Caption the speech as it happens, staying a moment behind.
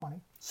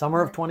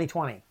Summer of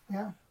 2020.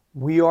 Yeah.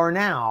 We are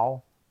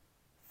now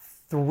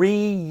 3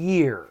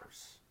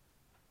 years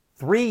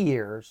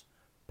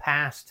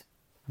past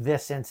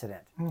this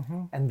incident.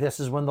 And this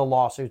is when the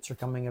lawsuits are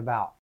coming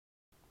about.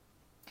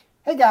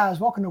 Hey guys,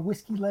 welcome to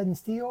Whiskey, Lead, and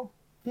Steel.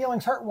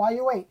 Feelings Hurt While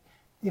You Wait,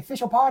 the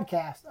official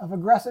podcast of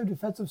Aggressive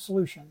Defensive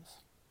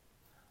Solutions.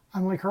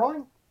 I'm Lee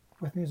Curling.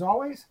 With me as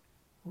always,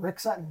 Rick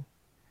Sutton.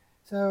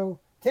 So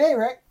today,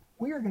 Rick,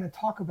 we are going to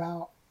talk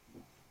about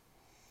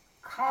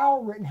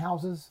Kyle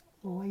Rittenhouse's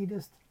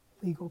latest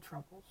legal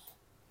troubles.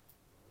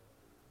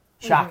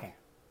 Shocking.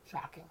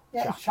 Shocking.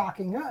 Yeah, it's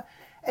shocking.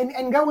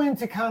 And go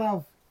into kind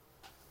of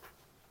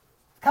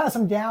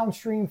some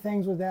downstream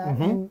things with that.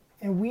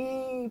 And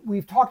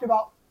we've talked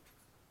about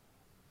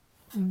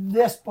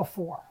this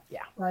before.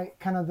 Yeah. Right?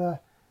 Kind of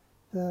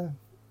the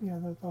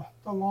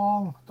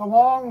long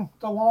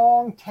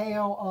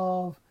tail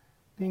of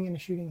being in a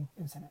shooting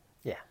incident.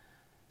 Yeah.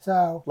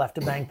 So left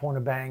of bang, point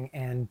of bang,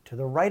 and to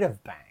the right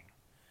of bang,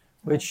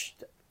 which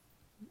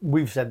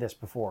we've said this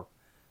before,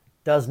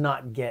 does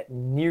not get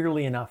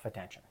nearly enough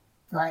attention.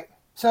 Right.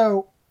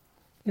 So,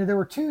 there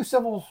were two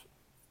civil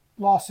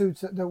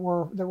lawsuits that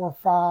were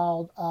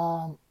filed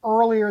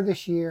earlier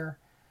this year.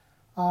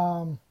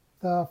 The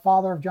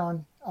father of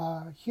John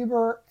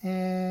Huber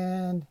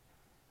and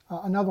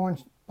another one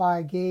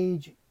by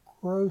Gage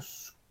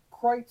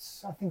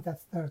Grosskreutz. I think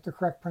that's the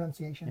correct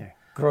pronunciation. Yeah,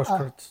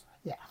 Grosskreutz.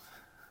 Yeah.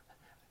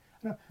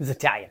 He's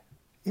Italian.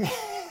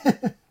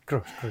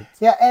 Grosskreutz.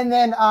 Yeah,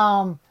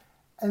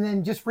 and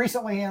then just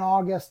recently in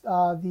August,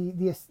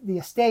 the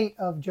estate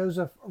of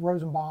Joseph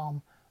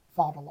Rosenbaum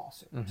filed a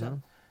lawsuit.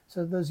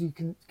 So those of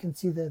you can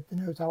see the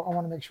notes. I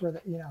want to make sure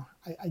that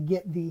I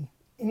get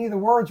any of the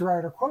words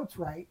right or quotes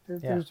right.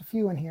 There's a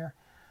few in here.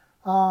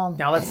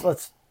 Now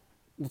let's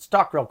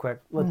talk real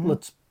quick.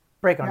 Let's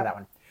break onto that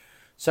one.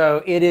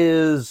 So it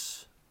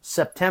is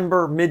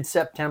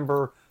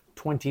mid-September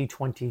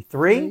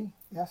 2023.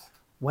 Yes.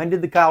 When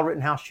did the Kyle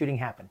Rittenhouse shooting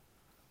happen?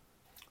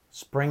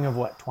 Spring of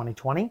what,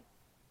 2020?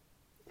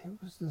 It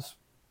was this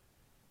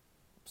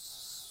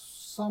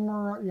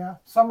summer of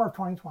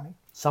 2020.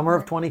 Summer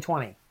of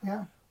 2020.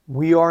 Yeah.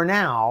 We are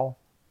now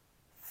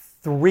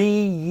 3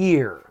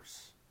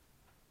 years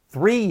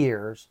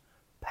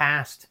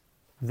past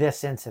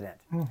this incident.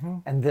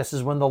 And this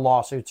is when the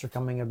lawsuits are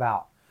coming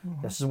about.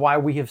 This is why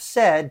we have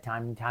said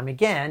time and time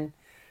again,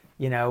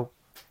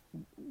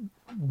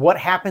 what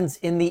happens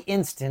in the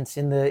instance,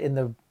 in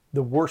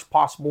the worst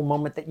possible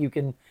moment that you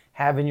can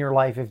have in your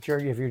life if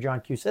you're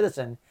John Q.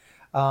 Citizen.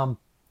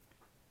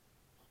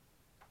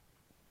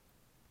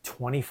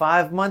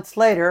 25 months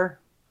later,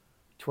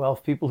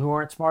 12 people who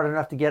aren't smart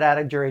enough to get out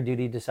of jury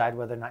duty decide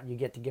whether or not you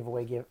get to give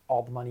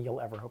all the money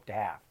you'll ever hope to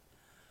have.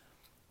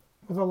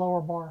 With a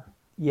lower bar.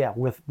 Yeah,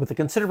 with a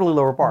considerably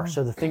lower bar.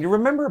 So the thing to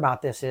remember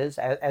about this is,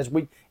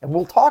 and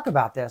we'll talk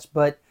about this,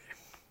 but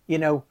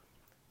the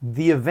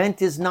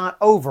event is not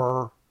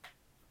over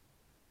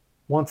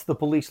once the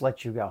police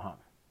let you go home.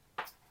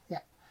 Yeah.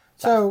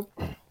 So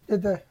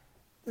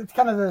it's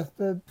kind of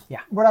the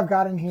what I've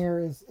got in here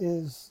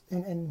is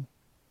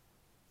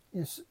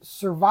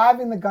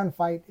surviving the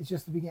gunfight is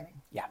just the beginning.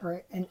 Yeah.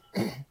 Right. And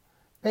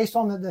based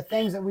on the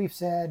things that we've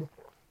said,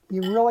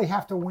 you really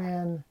have to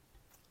win.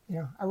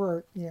 I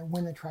wrote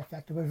win the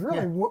trifecta, but it's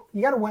really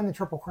you got to win the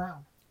Triple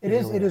Crown. It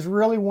is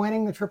really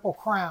winning the Triple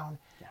Crown.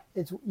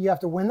 Yeah. You have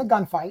to win the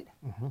gunfight.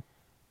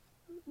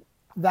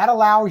 That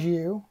allows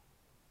you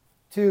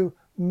to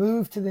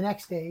move to the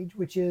next stage,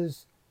 which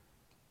is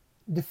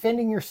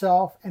defending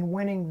yourself and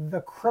winning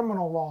the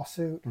criminal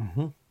lawsuit.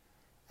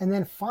 And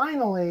then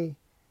finally,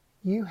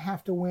 you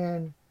have to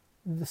win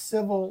the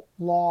civil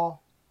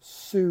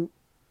lawsuit,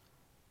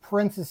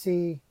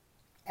 parenthesis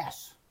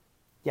S.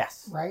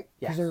 Yes. Right?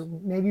 Yes. Because there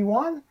may be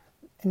one.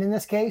 And in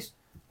this case,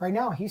 right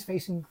now, he's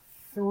facing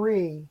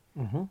 3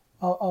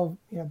 of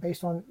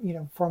based on,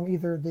 from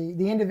either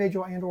the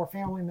individual and or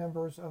family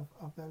members of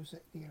those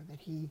that,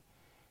 that he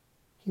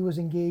was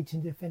engaged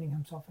in defending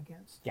himself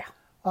against. Yeah.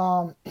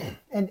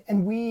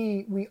 And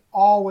we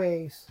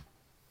always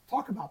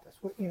talk about this.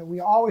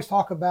 We always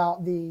talk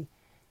about the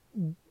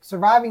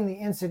surviving the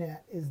incident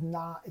it's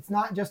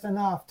not just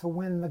enough to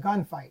win the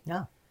gunfight.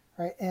 No.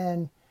 Right.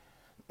 And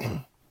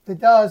it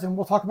does, and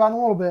we'll talk about it in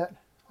a little bit.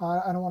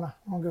 I don't want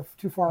to go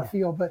too far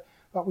afield, but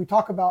we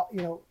talk about,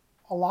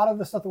 a lot of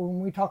the stuff that when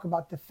we talk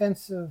about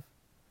defensive,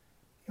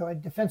 a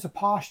defensive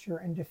posture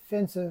and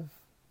defensive,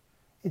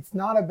 it's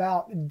not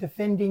about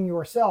defending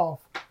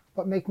yourself,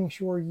 but making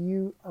sure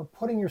you are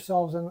putting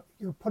yourself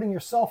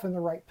in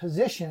the right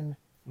position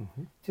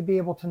to be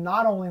able to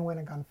not only win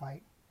a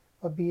gunfight,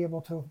 but be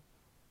able to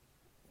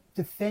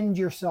defend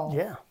yourself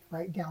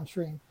right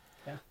downstream.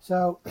 Yeah.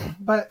 So,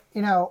 but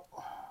a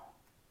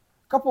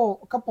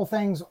couple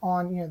things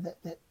on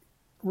that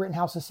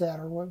Rittenhouse has said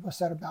or what was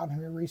said about him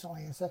here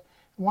recently. Is that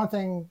one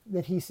thing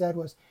that he said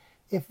was,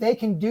 if they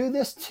can do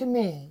this to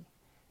me,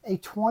 a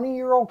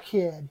 20-year-old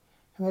kid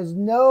who has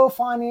no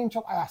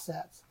financial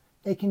assets,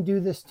 they can do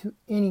this to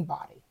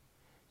anybody.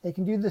 They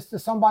can do this to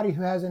somebody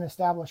who has an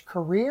established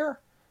career,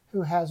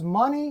 who has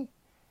money,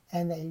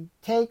 and they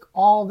take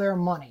all their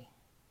money.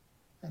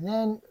 And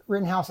then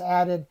Rittenhouse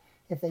added,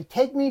 if they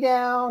take me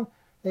down,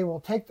 they will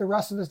take the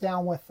rest of us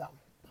down with them.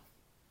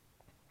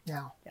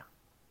 Now, Yeah.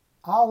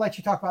 I'll let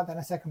you talk about that in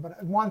a second,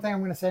 but one thing I'm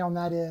going to say on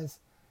that is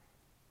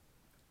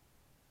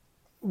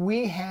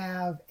we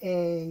have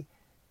the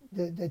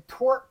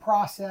tort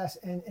process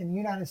in the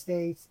United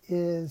States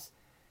is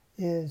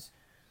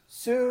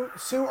sue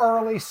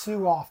early,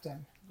 sue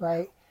often,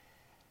 right?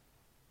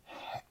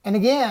 And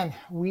again,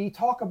 we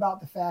talk about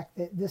the fact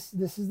that this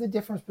is the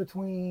difference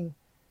between,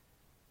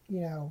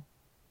 well,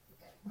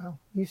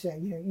 you say,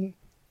 you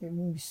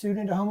be sued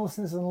into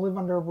homelessness and live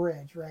under a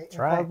bridge, right? That's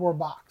in right. A cardboard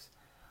box.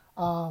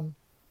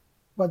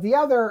 But the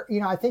other,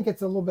 I think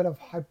it's a little bit of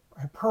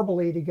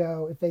hyperbole to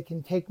go, if they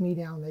can take me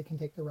down, they can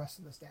take the rest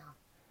of us down.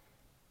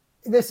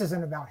 This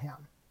isn't about him,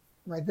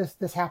 right?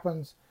 This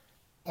happens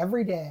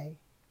every day,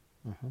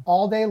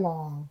 all day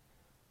long,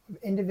 of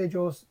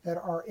individuals that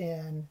are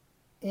in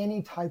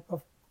any type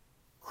of,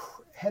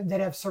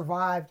 that have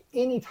survived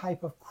any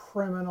type of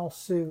criminal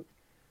suit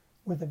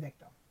with a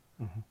victim.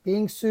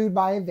 Being sued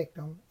by a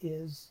victim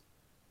is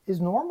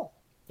normal.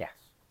 Yes.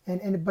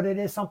 But it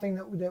is something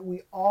that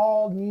we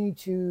all need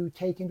to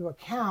take into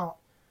account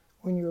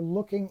when you're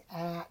looking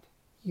at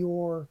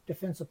your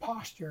defensive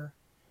posture,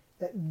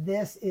 that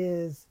this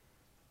is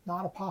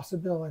not a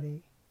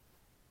possibility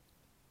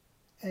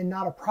and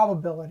not a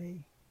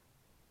probability,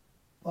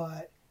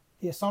 but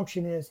the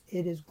assumption is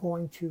it is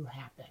going to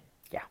happen.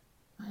 Yeah.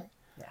 Right?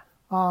 Yeah.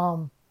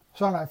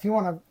 So I don't know if you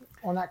want to,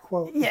 on that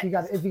quote, Yeah.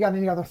 if you got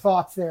any other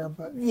thoughts there,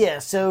 but Yeah.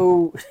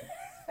 So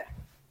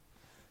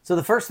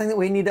the first thing that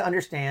we need to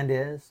understand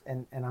is,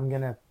 and I'm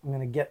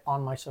gonna get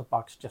on my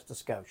soapbox just a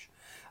skosh.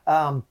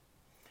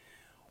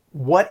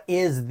 What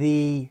is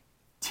the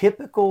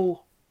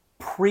typical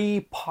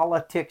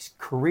pre-politics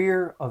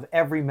career of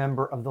every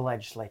member of the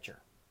legislature?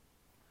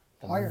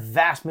 The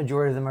vast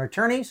majority of them are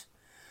attorneys.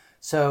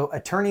 So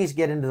attorneys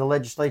get into the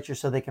legislature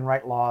so they can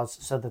write laws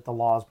so that the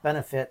laws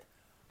benefit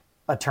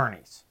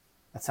attorneys.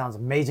 That sounds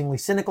amazingly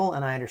cynical,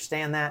 and I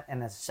understand that.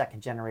 And as a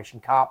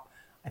second-generation cop,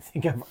 I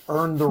think I've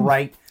earned the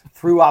right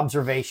through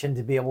observation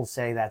to be able to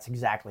say that's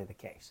exactly the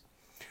case.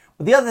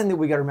 But the other thing that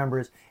we got to remember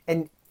is,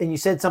 and you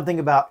said something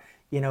about,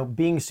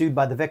 being sued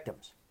by the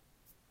victims.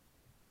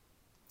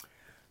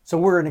 So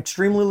we're an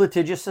extremely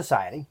litigious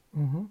society.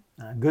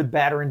 Good,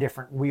 bad, or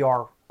indifferent, we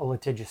are a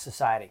litigious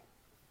society.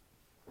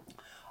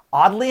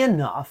 Oddly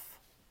enough,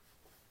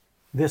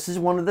 this is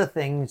one of the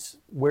things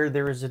where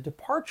there is a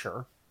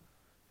departure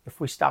if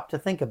we stop to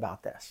think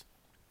about this.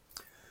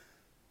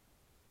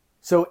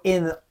 So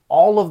in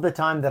all of the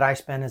time that I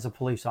spent as a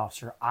police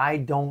officer, I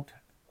don't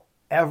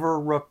ever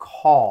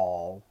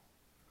recall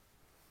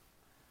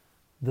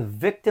the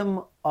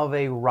victim of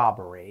a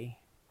robbery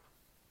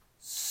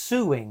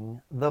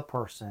suing the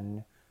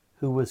person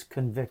who was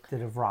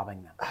convicted of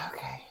robbing them.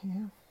 okay,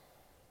 yeah.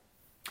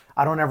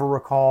 I don't ever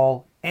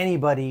recall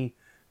anybody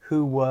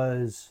who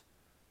was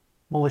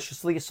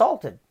maliciously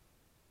assaulted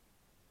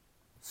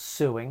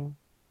suing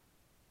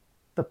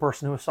the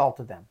person who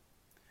assaulted them.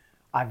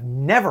 I've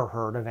never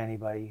heard of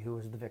anybody who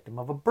was the victim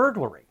of a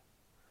burglary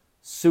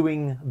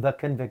suing the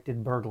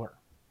convicted burglar.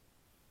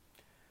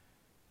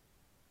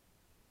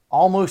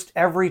 Almost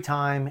every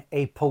time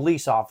a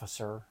police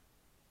officer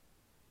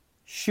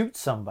shoots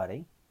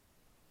somebody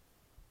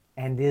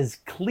and is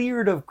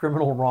cleared of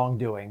criminal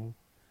wrongdoing,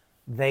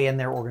 they and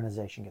their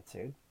organization get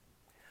sued.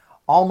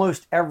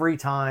 Almost every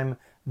time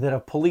that a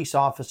police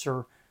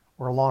officer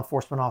or a law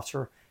enforcement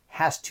officer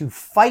has to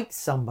fight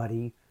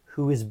somebody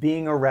who is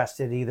being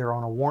arrested either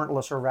on a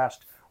warrantless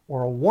arrest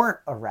or a warrant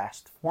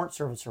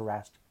service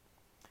arrest,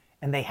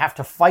 and they have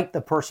to fight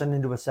the person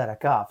into a set of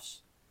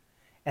cuffs,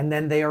 and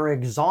then they are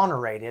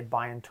exonerated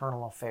by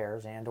internal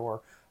affairs and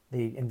or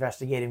the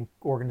investigating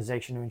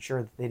organization to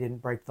ensure that they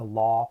didn't break the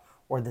law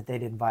or that they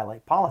didn't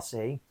violate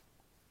policy,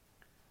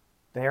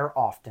 they're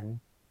often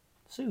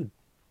sued.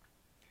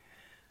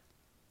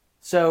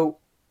 So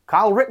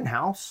Kyle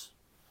Rittenhouse,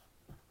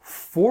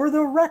 for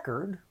the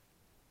record,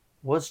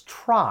 was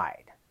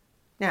tried.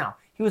 Now,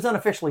 he was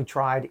unofficially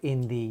tried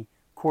in the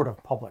court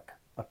of public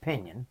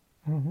opinion,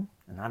 and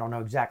I don't know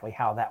exactly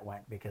how that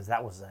went because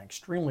that was an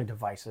extremely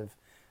divisive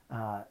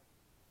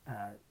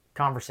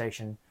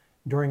conversation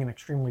during an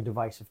extremely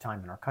divisive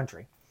time in our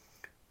country.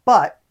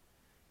 But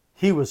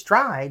he was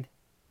tried,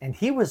 and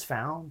he was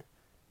found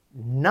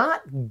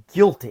not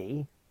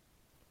guilty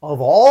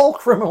of all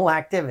criminal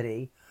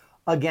activity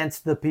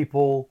against the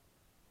people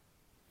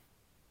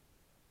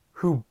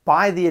who,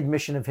 by the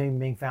admission of him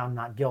being found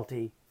not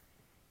guilty,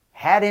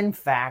 had in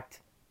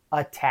fact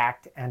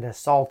attacked and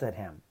assaulted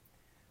him.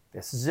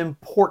 This is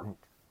important.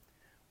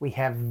 We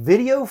have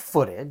video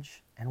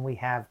footage and we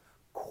have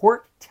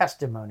court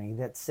testimony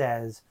that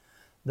says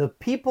the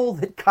people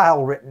that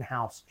Kyle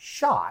Rittenhouse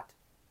shot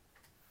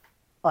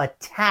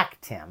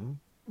attacked him,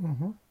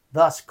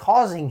 thus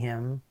causing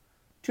him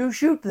to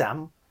shoot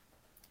them.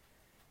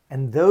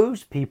 And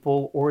those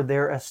people or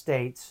their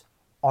estates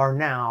are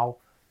now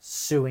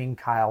suing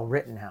Kyle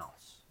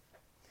Rittenhouse.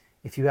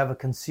 If you have a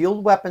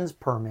concealed weapons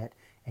permit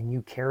and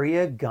you carry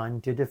a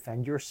gun to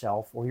defend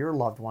yourself or your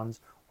loved ones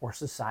or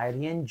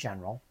society in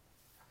general,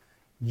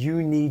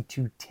 you need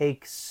to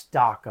take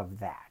stock of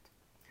that.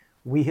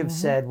 We have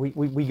said,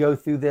 we go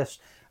through this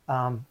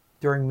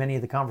during many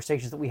of the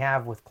conversations that we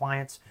have with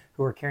clients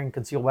who are carrying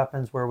concealed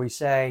weapons, where we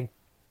say,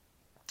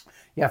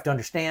 you have to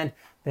understand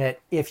that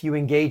if you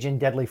engage in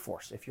deadly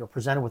force, if you're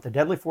presented with a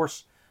deadly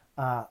force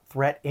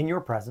threat in your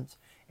presence,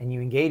 and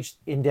you engage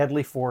in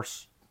deadly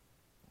force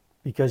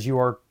because you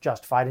are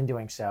justified in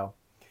doing so,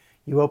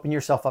 you open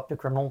yourself up to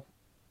criminal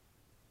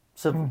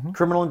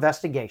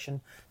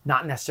investigation,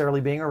 not necessarily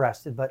being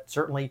arrested, but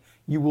certainly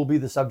you will be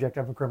the subject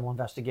of a criminal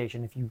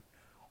investigation if you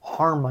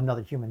harm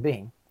another human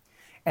being.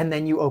 And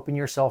then you open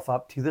yourself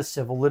up to the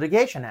civil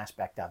litigation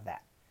aspect of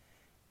that.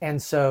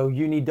 And so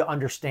you need to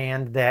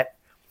understand that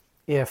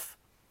if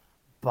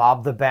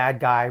Bob the bad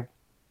guy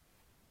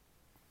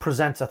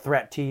presents a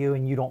threat to you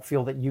and you don't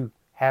feel that you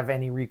have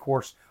any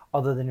recourse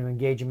other than to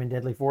engage him in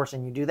deadly force,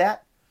 and you do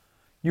that,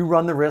 you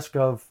run the risk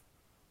of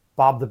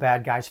Bob the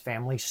bad guy's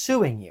family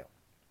suing you.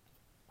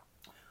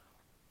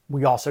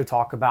 We also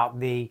talk about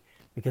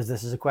because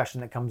this is a question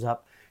that comes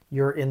up,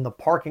 you're in the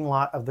parking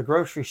lot of the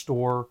grocery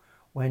store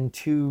when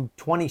two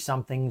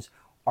 20-somethings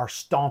are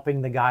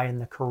stomping the guy in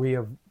the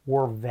Korea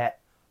War vet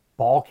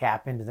ball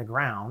cap into the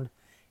ground,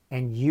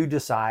 and you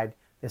decide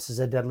this is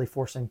a deadly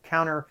force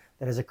encounter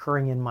that is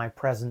occurring in my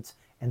presence,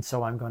 and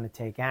so I'm going to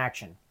take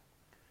action.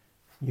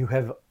 You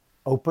have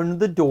opened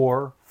the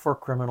door for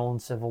criminal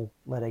and civil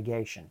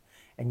litigation,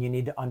 and you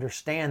need to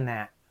understand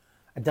that.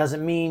 It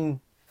doesn't mean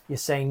you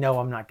say, no,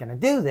 I'm not going to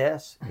do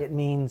this. It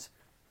means,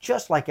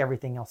 just like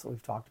everything else that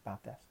we've talked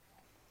about this,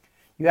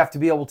 you have to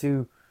be able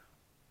to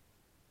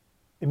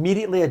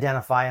immediately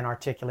identify and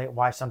articulate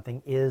why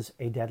something is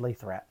a deadly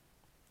threat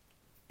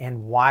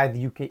and why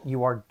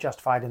you are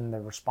justified in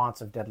the response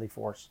of deadly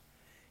force.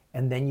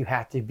 And then you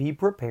have to be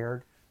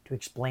prepared to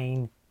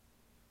explain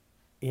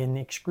in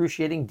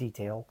excruciating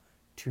detail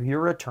to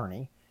your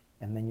attorney,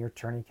 and then your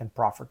attorney can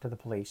proffer to the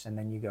police, and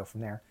then you go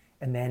from there.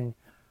 And then,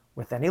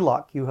 with any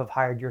luck, you have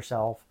hired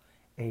yourself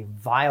a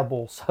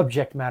viable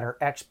subject matter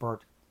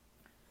expert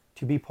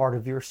to be part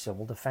of your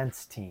civil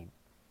defense team.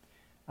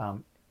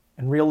 And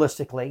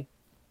realistically,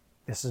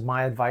 this is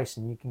my advice,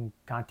 and you can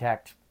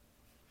contact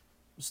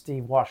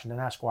Steve Washington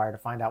Esquire to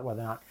find out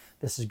whether or not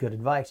this is good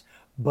advice.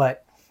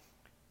 But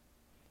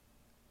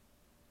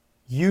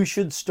you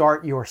should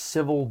start your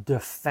civil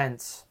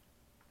defense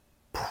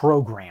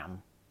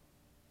program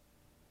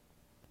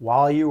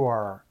while you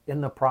are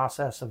in the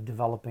process of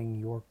developing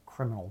your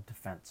criminal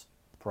defense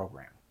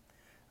program.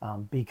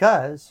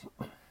 Because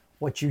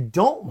what you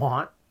don't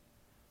want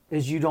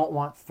is you don't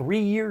want 3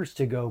 years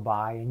to go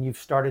by and you've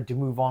started to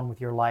move on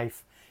with your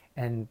life.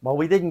 And, well,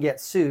 we didn't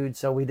get sued,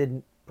 so we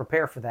didn't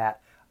prepare for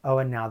that. Oh,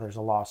 and now there's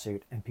a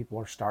lawsuit and people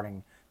are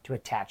starting to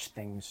attach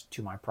things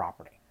to my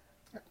property.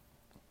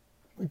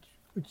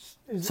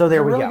 So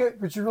there we go.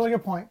 Which is a really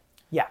good point.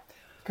 Yeah.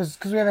 Because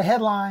we have a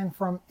headline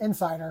from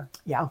Insider.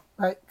 Yeah.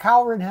 Right.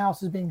 Kyle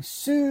Rittenhouse is being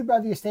sued by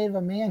the estate of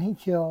a man he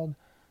killed,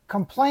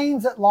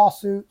 complains that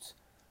lawsuits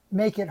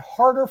make it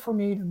harder for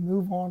me to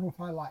move on with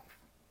my life.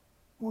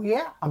 Well,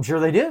 yeah. I'm sure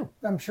they do.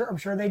 I'm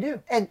sure they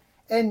do. And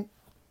I'm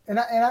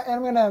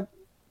gonna.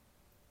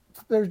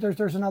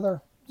 There's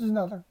another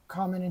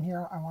comment in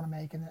here I want to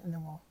make, and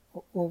then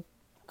we'll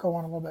go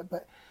on a little bit.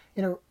 But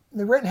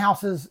the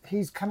Rittenhouse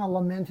he's kind of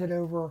lamented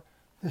over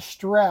the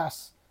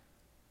stress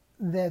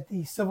that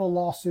the civil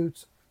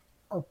lawsuits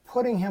are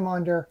putting him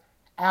under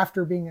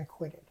after being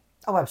acquitted.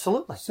 Oh,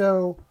 absolutely.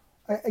 So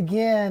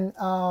again,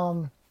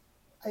 I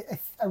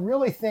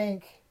really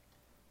think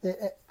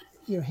that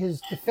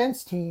his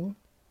defense team,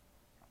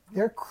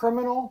 they're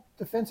criminal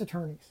defense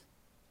attorneys.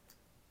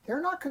 They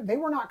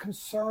were not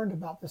concerned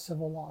about the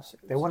civil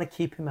lawsuits. They want to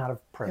keep him out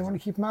of prison. They want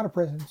to keep him out of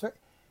prison. So,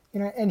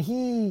 and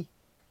he,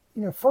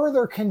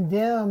 further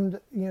condemned,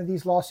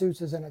 these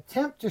lawsuits as an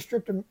attempt to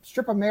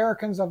strip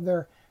Americans of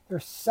their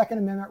Second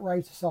Amendment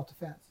rights to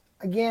self-defense.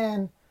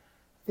 Again,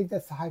 I think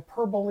that's the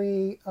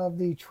hyperbole of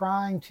the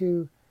trying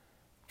to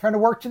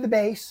work to the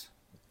base.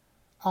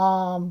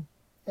 Again,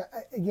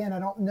 I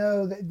don't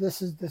know that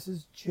this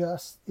is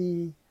just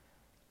the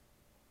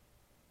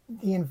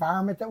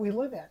environment that we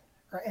live in,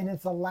 right? And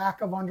it's a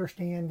lack of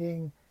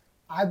understanding,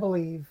 I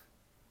believe,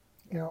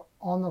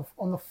 on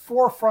the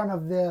forefront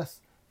of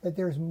this, that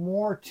there's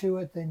more to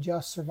it than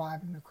just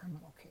surviving the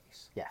criminal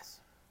case.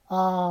 Yes.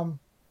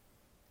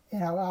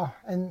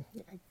 And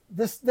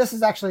this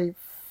is actually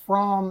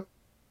from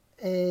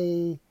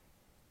a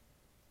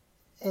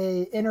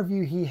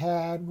interview he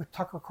had with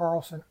Tucker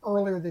Carlson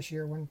earlier this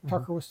year when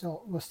Tucker was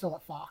still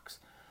at Fox.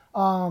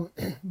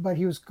 But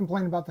he was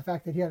complaining about the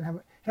fact that he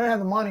didn't have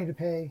the money to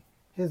pay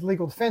his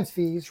legal defense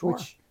fees, Sure.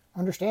 which,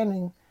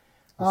 understanding,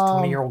 This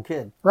 20-year-old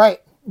kid.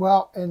 right?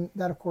 Well, and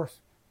that, of course,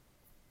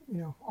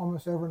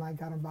 almost overnight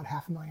got him about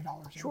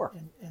 $500,000 Sure.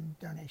 in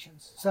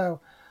donations. So,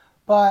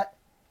 but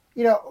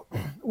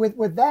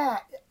with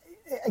that,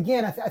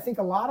 again, I think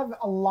a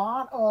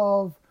lot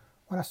of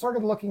when I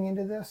started looking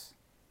into this,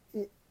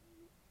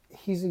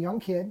 he's a young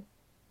kid.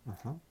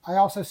 I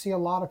also see a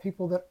lot of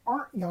people that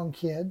aren't young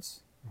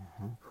kids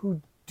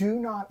who do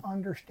not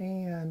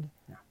understand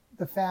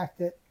the fact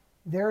that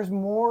there's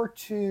more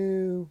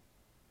to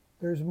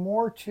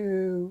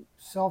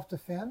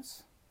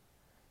self-defense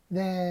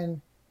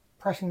than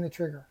pressing the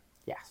trigger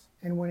Yes.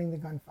 and winning the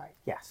gunfight.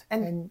 Yes.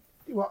 And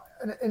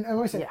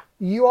we say, Yeah.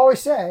 you always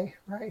say,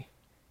 right?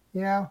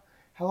 You know,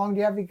 how long do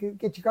you have to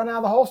get your gun out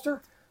of the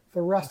holster?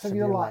 The rest of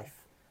your life,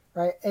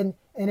 right? And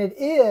it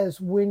is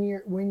when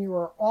you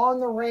are on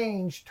the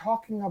range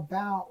talking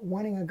about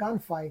winning a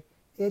gunfight,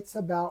 it's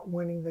about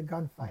winning the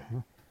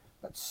gunfight.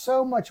 But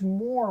so much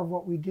more of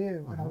what we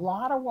do, and a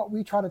lot of what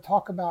we try to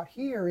talk about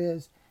here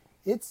is,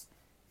 it's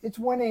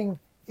winning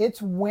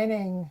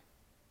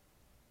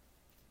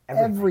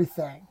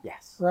everything.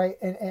 Yes. Right.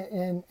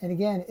 And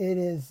again,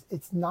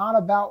 it's not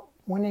about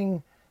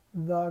winning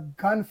the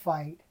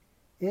gunfight.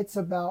 It's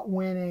about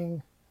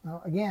winning,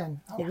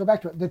 again, I'll go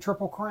back to it, the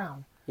Triple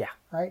Crown. Yeah.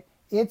 Right.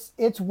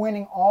 It's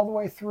winning all the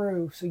way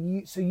through so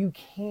you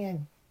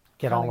can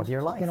get on with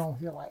your life. Get on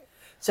with your life.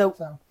 So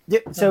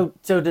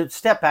to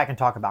step back and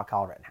talk about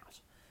Kyle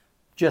Rittenhouse,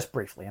 just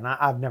briefly, and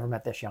I've never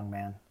met this young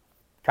man.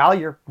 Kyle,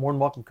 you're more than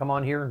welcome to come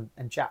on here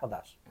and chat with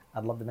us.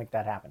 I'd love to make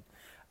that happen.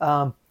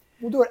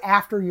 We'll do it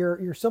after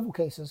your civil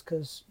cases,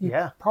 because you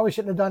probably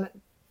shouldn't have done it.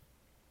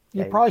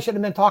 You probably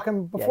shouldn't have been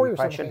talking before your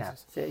civil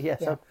cases.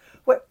 So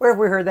where have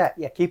we heard that?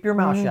 Yeah, keep your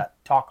mouth shut.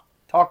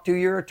 Talk to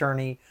your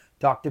attorney.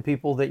 Talk to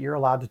people that you're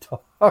allowed to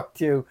talk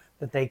to,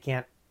 that they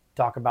can't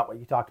talk about what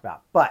you talked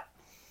about. But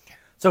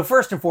so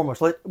first and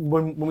foremost,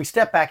 when we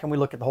step back and we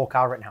look at the whole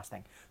Kyle Rittenhouse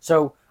thing,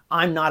 so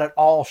I'm not at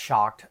all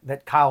shocked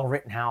that Kyle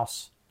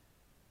Rittenhouse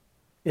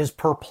is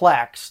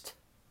perplexed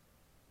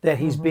that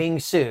he's being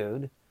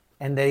sued,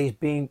 and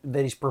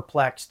that he's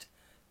perplexed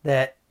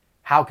that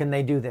how can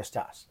they do this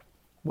to us?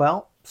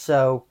 Well,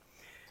 so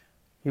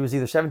he was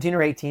either 17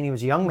 or 18. He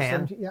was a young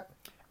man. 17,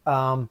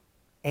 yeah.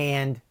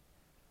 And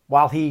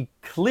while he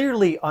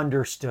clearly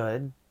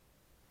understood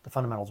the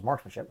fundamentals of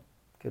marksmanship,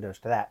 kudos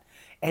to that,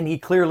 and he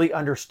clearly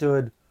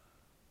understood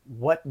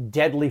what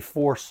deadly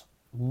force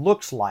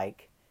looks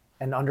like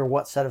and under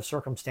what set of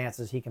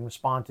circumstances he can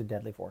respond to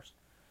deadly force.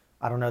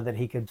 I don't know that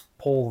he could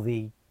pull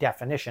the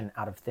definition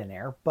out of thin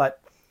air,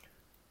 but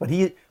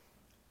he,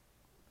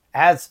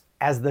 as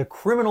the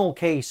criminal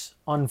case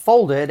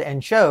unfolded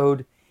and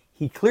showed,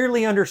 he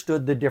clearly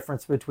understood the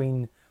difference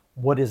between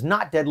what is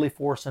not deadly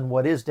force and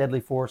what is deadly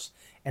force,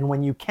 and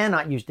when you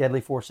cannot use deadly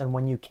force and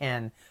when you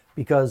can,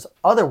 because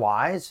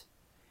otherwise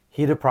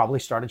he'd have probably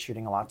started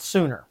shooting a lot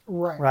sooner.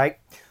 Right?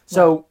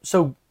 So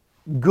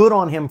good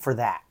on him for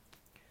that.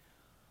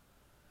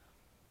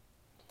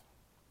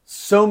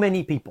 So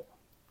many people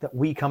that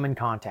we come in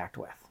contact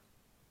with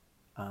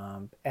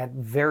at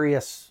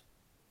various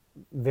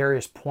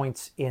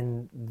points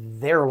in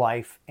their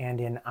life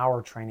and in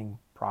our training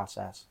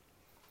process,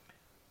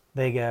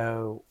 they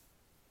go,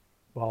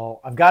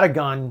 well, I've got a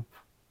gun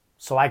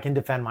so I can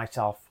defend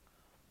myself,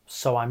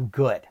 so I'm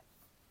good.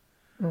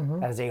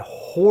 That is a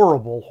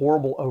horrible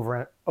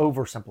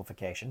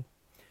oversimplification.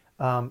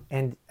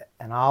 And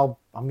I'm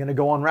going to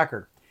go on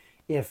record.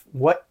 If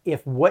what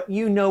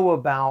you know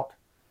about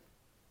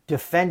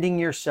defending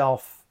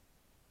yourself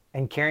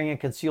and carrying a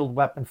concealed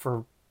weapon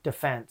for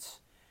defense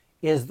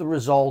is the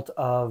result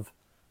of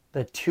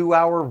the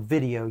 2-hour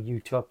video you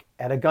took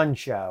at a gun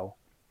show,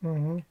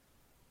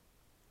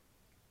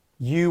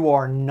 you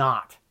are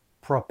not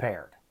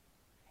prepared.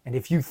 And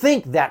if you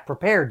think that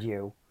prepared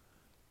you,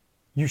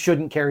 you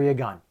shouldn't carry a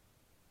gun,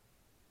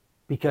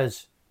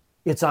 because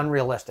it's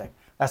unrealistic.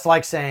 That's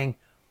like saying,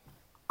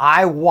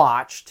 I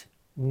watched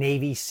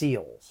Navy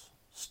SEALs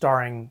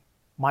starring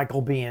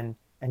Michael Biehn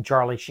and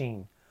Charlie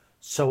Sheen,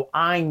 so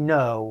I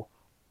know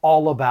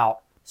all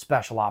about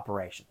special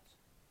operations.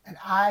 And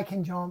I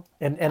can jump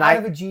out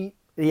of a Jeep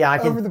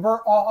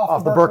over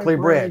off the Berkeley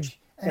Bridge,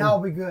 and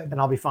I'll be good.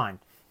 And I'll be fine.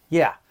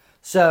 Yeah.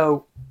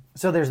 So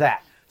there's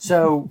that.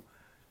 So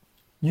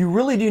you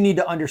really do need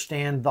to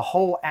understand the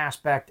whole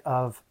aspect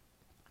of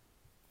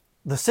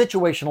the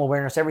situational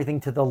awareness, everything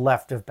to the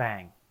left of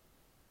bang.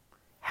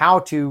 How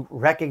to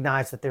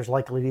recognize that there's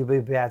likely to be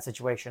a bad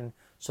situation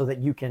so that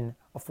you can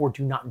afford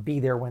to not be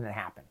there when it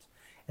happens.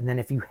 And then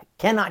if you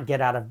cannot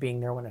get out of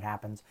being there when it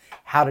happens,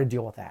 how to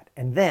deal with that.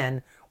 And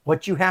then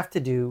what you have to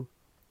do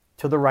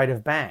to the right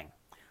of bang.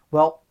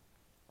 Well,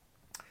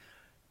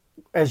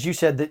 as you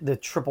said, the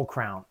Triple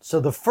Crown.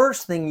 So the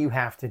first thing you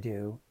have to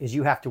do is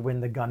you have to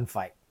win the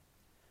gunfight.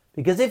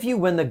 Because if you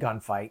win the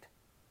gunfight,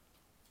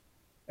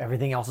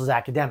 everything else is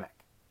academic.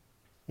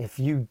 If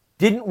you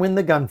didn't win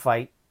the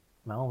gunfight,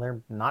 well,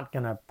 they're not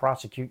going to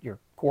prosecute your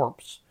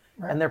corpse.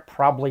 And they're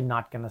probably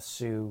not going to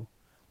sue.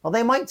 Well,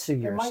 they might sue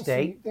your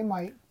state. They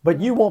might. But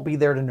you won't be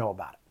there to know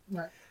about it.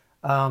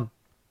 Right.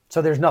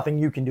 So there's nothing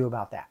you can do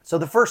about that. So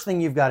the first thing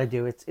you've got to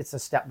do, it's a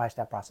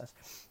step-by-step process,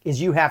 is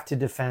you have to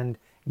defend,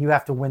 you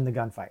have to win the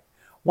gunfight.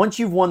 Once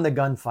you've won the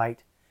gunfight,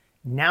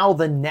 now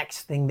the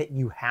next thing that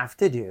you have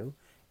to do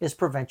is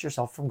prevent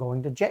yourself from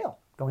going to jail,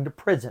 going to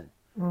prison,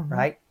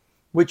 right?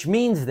 Which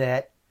means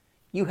that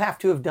you have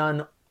to have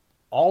done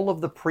all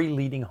of the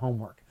pre-leading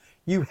homework.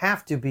 you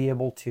have to be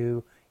able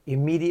to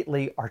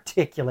immediately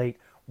articulate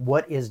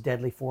what is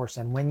deadly force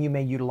and when you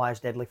may utilize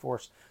deadly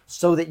force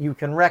so that you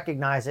can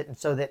recognize it and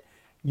so that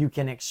you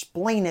can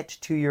explain it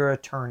to your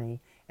attorney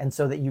and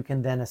so that you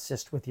can then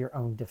assist with your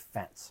own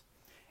defense.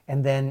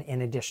 And then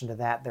in addition to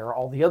that, there are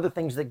all the other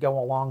things that go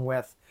along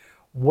with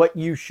what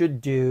you should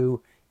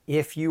do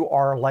if you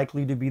are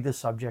likely to be the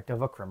subject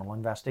of a criminal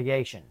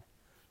investigation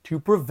to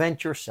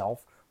prevent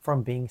yourself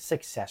from being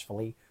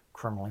successfully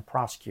criminally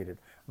prosecuted.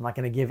 I'm not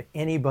going to give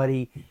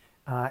anybody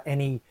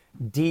any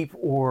deep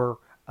or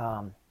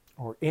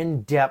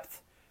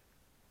in-depth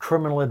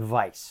criminal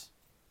advice,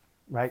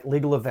 right?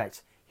 Legal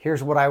advice.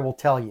 Here's what I will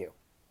tell you.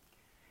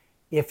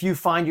 If you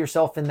find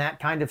yourself in that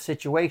kind of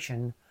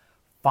situation,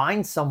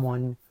 find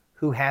someone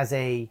who is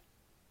a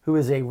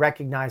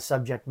recognized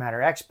subject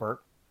matter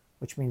expert,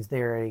 which means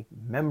they're a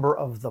member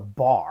of the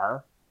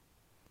bar,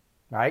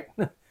 right?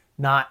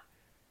 Not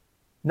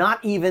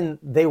even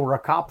they were a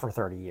cop for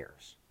 30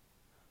 years.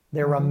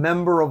 They're a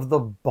member of the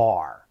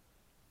bar.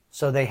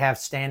 So they have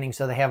standing,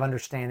 so they have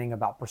understanding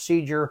about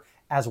procedure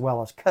as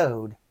well as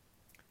code,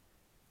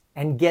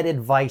 and get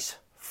advice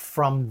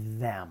from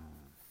them.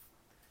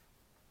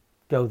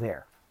 Go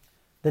there.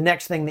 The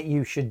next thing that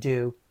you should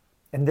do,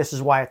 and this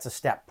is why it's a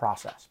step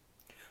process.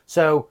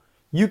 So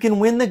you can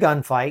win the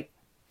gunfight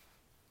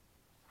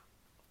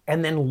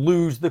and then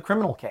lose the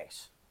criminal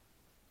case,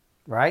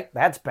 right?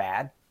 That's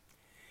bad.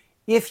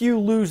 If you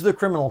lose the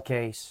criminal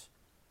case,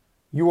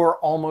 you are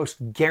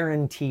almost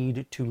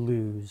guaranteed to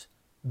lose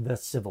the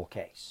civil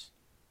case.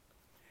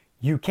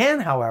 You can,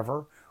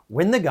 however,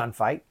 win the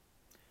gunfight,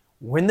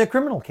 win the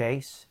criminal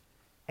case,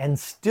 and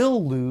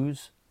still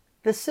lose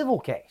the civil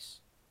case.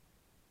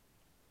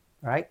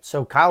 Right?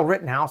 So Kyle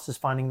Rittenhouse is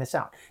finding this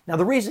out. Now,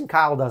 the reason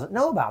Kyle doesn't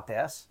know about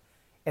this,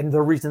 and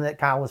the reason that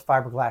Kyle is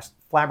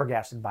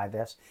flabbergasted by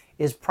this,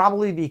 is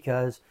probably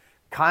because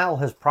Kyle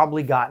has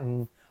probably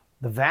gotten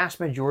the vast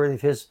majority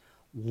of his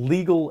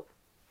legal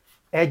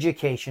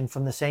education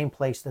from the same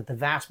place that the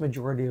vast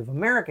majority of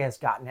America has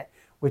gotten it,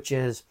 which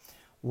is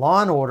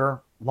Law &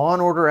 Order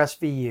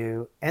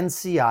SVU,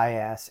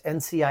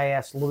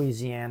 NCIS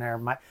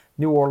Louisiana,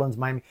 New Orleans,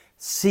 Miami,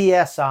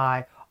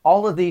 CSI,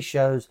 all of these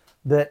shows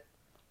that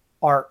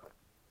are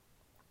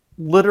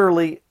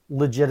literally,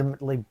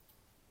 legitimately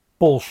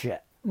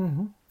bullshit,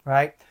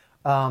 right?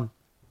 But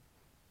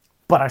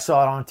I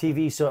saw it on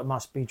TV, so it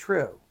must be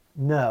true.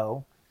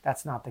 No,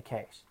 that's not the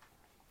case.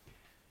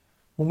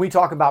 When we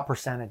talk about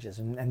percentages,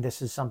 and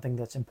this is something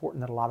that's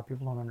important that a lot of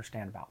people don't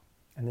understand about,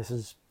 and this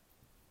is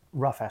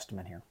rough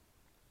estimate here,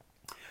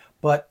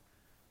 but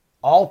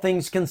all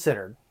things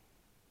considered,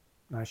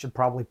 and I should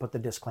probably put the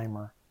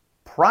disclaimer,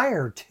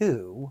 prior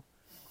to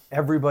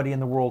everybody in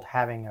the world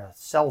having a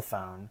cell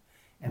phone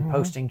and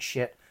posting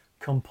shit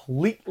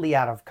completely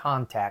out of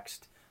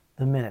context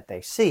the minute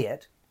they see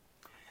it,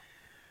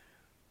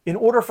 in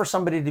order for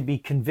somebody to be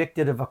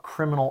convicted of a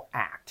criminal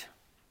act,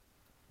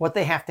 what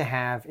they have to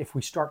have, if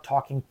we start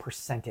talking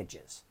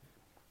percentages,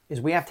 is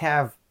we have to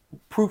have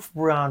proof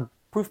beyond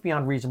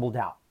reasonable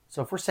doubt.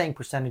 So if we're saying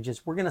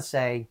percentages, we're going to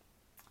say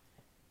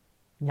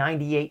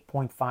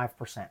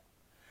 98.5%.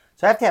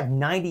 So I have to have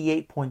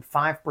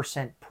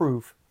 98.5%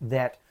 proof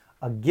that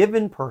a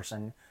given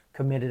person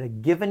committed a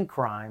given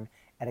crime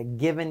at a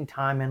given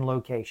time and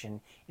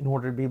location in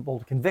order to be able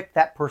to convict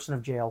that person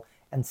of jail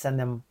and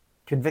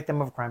convict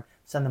them of a crime,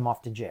 send them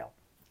off to jail.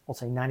 We'll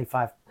say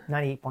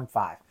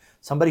 98.5.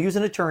 Somebody who's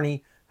an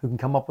attorney who can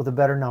come up with a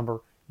better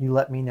number, you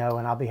let me know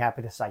and I'll be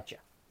happy to cite you.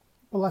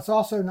 But let's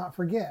also not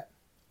forget,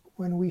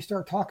 when we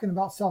start talking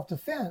about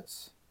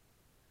self-defense,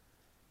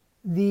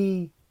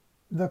 the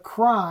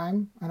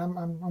crime, and I'm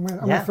going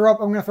to throw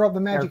up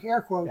the magic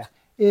air quotes,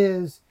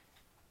 is,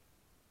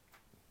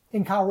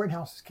 in Kyle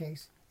Rittenhouse's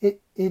case,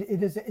 it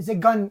is a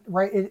gun,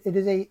 right? It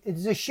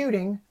is a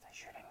shooting.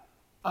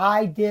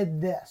 I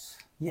did this.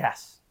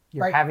 Yes,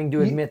 you're having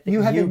to admit that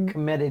you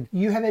committed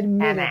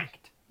an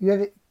act.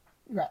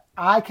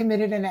 I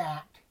committed an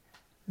act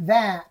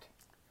that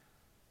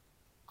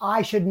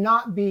I should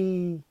not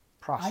be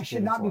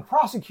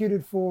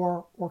prosecuted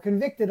for or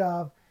convicted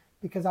of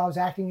because I was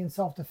acting in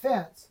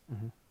self-defense.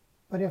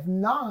 But if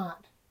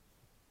not,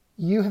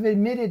 you have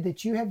admitted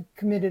that you have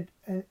committed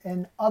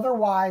an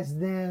otherwise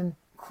than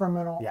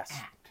criminal act.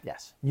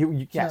 Yes.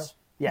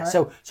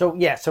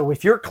 So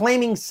if you're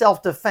claiming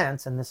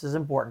self-defense, and this is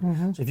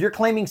important, so if you're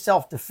claiming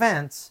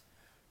self-defense,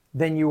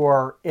 then you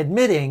are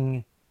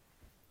admitting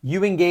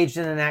you engaged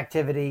in an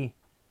activity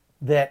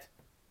that,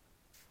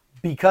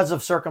 because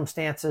of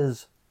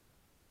circumstances,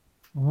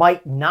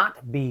 might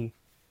not be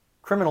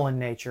criminal in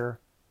nature,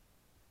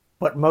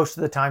 but most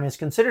of the time is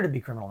considered to be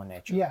criminal in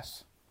nature.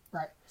 Yes,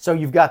 right. So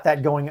you've got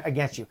that going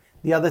against you.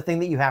 The other thing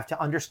that you have to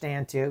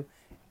understand too,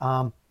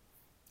 and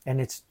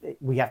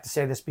we have to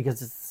say this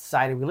because it's the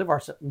society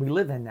we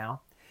live in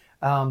now.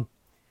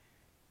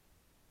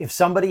 If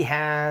somebody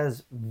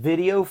has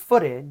video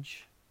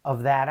footage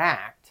of that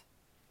act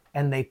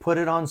and they put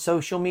it on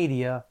social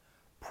media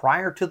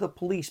prior to the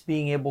police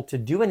being able to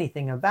do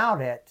anything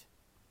about it,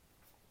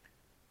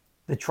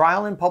 the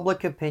trial in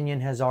public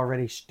opinion has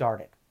already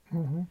started.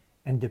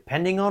 And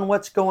depending on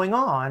what's going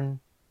on,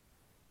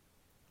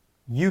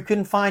 you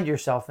can find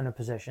yourself in a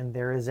position.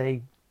 There's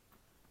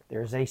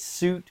a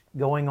suit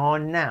going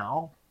on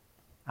now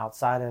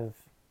outside of,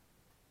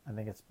 I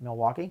think it's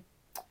Milwaukee,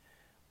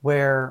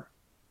 where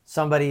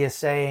somebody is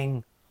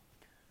saying,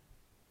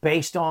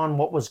 based on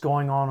what was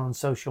going on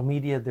social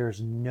media,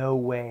 there's no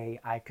way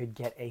I could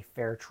get a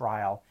fair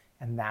trial,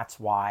 and that's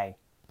why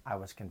I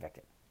was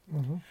convicted.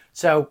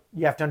 So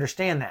you have to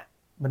understand that.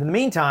 But in the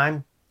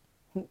meantime,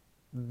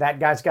 that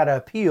guy's got to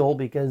appeal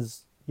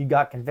because he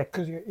got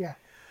convicted. Yeah.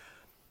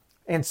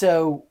 And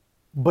so,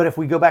 but if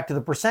we go back to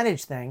the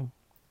percentage thing,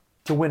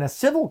 to win a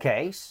civil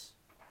case,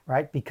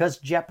 right, because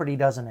jeopardy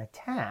doesn't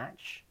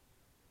attach,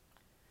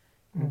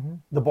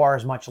 the bar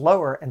is much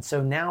lower. And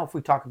so now if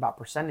we talk about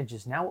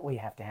percentages, now what we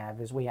have to have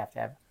is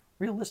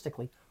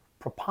realistically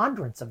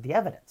preponderance of the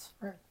evidence,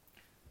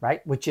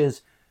 right? Which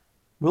is,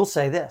 we'll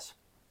say this,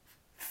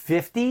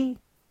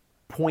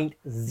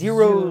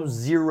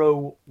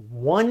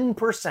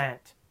 50.001%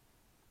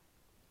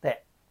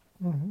 that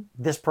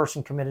this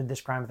person committed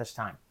this crime at this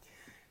time.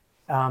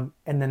 And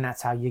then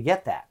that's how you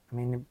get that. I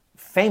mean,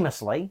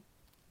 famously,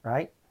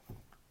 right?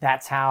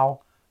 That's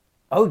how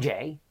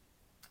OJ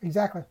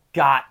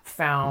got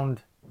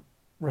found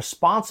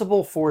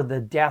responsible for the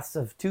deaths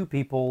of two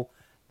people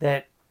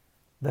that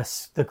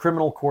the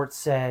criminal court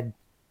said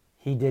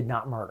he did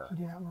not murder.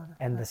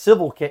 And the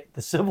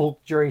civil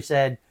jury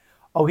said,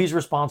 oh, he's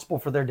responsible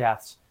for their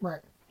deaths.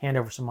 Right. Hand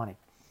over some money.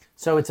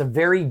 So it's a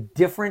very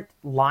different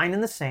line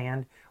in the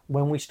sand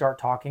when we start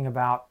talking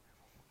about,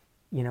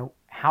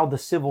 how the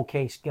civil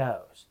case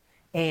goes.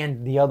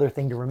 And the other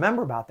thing to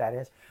remember about that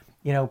is,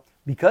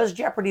 because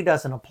jeopardy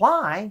doesn't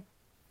apply,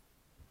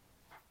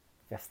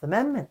 Fifth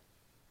Amendment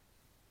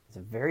is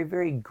a very,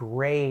 very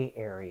gray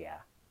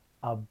area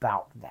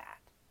about that.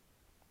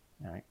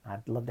 All right.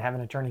 I'd love to have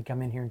an attorney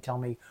come in here and tell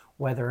me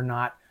whether or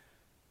not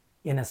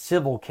in a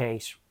civil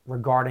case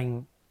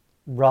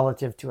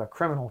relative to a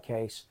criminal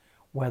case,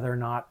 whether or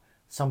not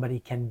somebody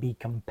can be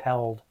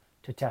compelled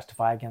to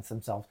testify against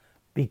themselves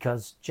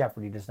because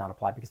jeopardy does not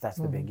apply, because that's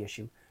the big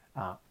issue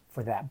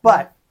for that.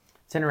 But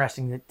it's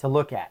interesting to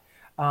look at.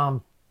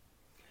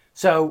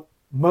 So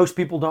most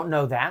people don't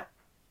know that.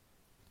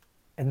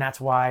 And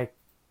that's why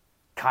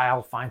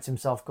Kyle finds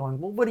himself going,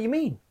 well, what do you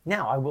mean?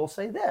 Now, I will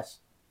say this.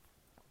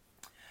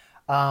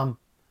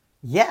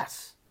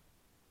 Yes,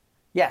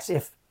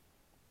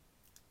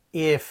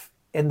 if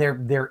and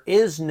there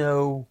is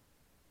no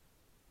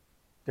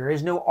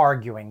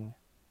arguing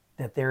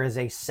that there is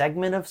a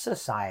segment of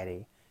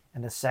society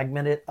and a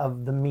segment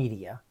of the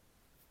media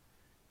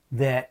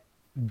that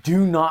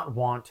do not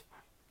want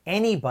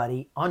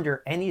anybody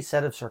under any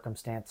set of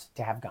circumstance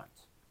to have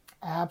guns.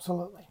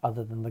 Absolutely.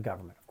 Other than the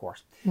government, of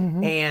course.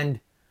 And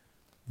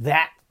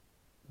that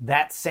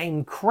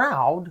same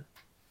crowd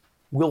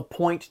will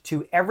point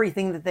to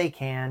everything that they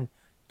can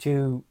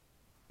to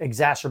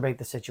exacerbate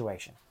the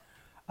situation.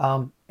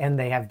 And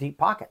they have deep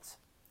pockets.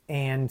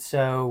 And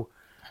so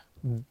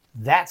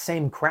that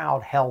same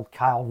crowd held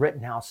Kyle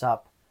Rittenhouse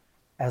up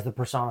as the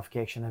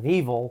personification of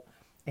evil.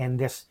 And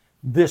this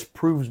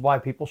proves why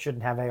people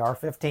shouldn't have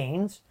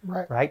AR-15s.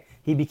 Right?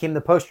 He became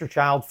the poster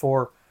child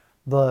for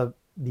the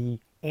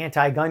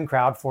anti-gun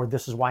crowd for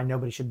this is why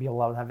nobody should be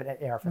allowed to have an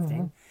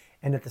AR-15.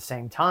 And at the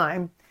same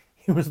time,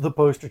 he was the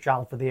poster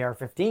child for the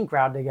AR-15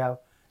 crowd to go,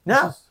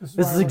 no, this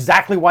is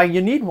exactly why you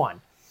need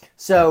one.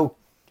 So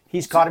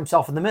he's caught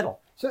himself in the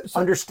middle.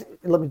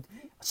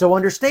 So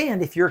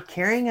understand, if you're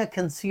carrying a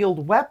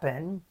concealed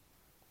weapon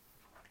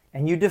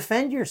and you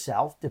defend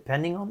yourself,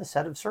 depending on the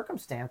set of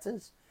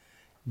circumstances,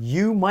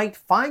 you might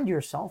find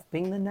yourself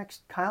being the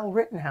next Kyle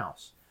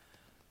Rittenhouse.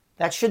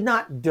 That should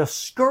not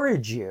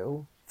discourage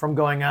you from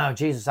going, oh,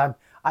 Jesus, I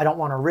don't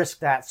want to risk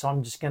that, so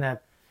I'm just going to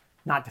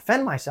not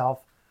defend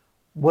myself.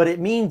 What it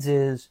means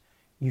is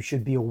you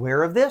should be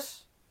aware of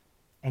this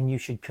and you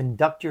should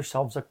conduct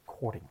yourselves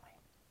accordingly.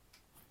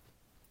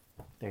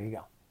 There you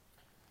go.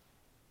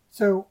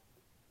 So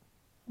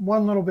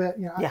one little bit,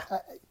 I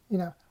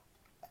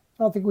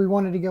don't think we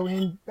wanted to go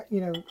in,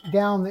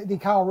 down the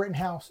Kyle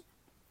Rittenhouse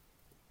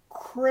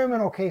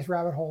criminal case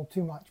rabbit hole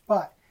too much,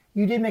 but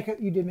you did make a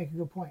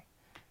good point.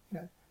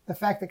 The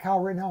fact that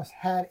Kyle Rittenhouse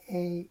had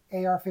a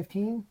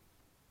AR-15,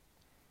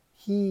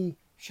 he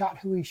shot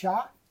who he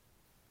shot.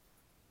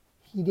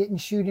 He didn't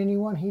shoot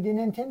anyone he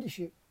didn't intend to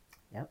shoot.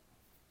 Yep.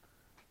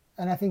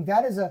 And I think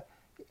that is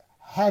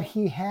had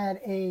he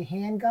had a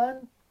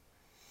handgun,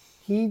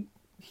 he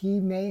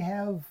may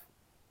have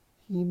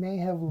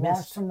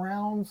launched some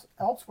rounds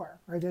elsewhere.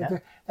 Right?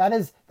 Yep. That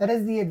is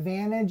the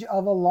advantage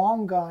of a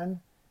long gun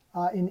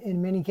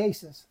in many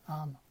cases.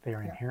 They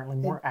are inherently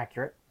more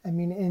accurate. I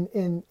mean,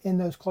 in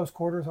those close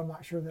quarters, I'm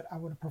not sure that I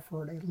would have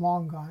preferred a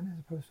long gun as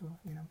opposed to,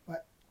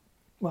 but.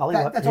 Well,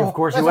 of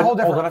course, you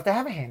wasn't old enough to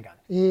have a handgun.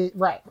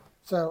 Right.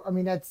 So, I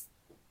mean, it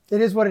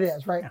is what it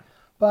is, right? Yeah.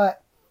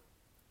 But,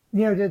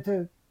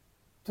 to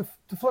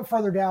flip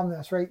further down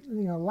this, right?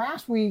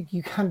 Last week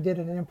you kind of did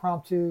an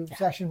impromptu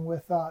session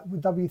with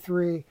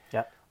W3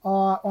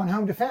 on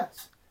home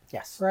defense.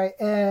 Yes. Right.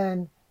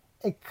 And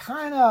it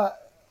kind of,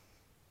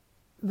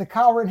 the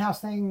Kyle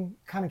Rittenhouse thing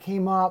kind of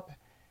came up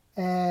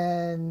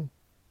and,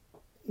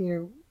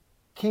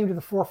 came to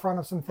the forefront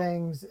of some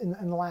things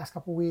in the last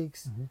couple of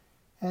weeks.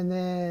 And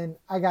then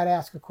I got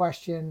asked a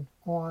question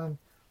on,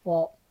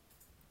 well,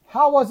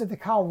 how was it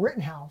that Kyle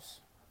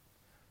Rittenhouse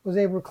was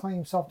able to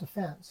claim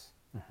self-defense?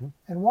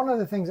 And one of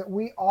the things that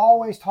we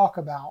always talk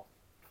about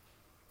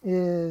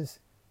is,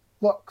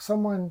 look,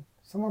 someone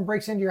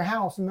breaks into your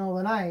house in the middle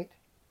of the night,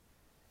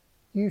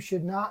 you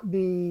should not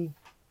be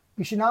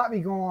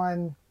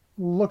going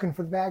looking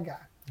for the bad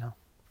guy. No.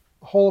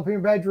 Hole up in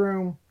your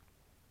bedroom,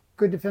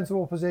 good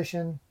defensible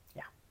position.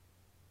 Yeah.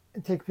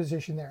 And take a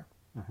position there.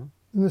 And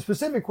the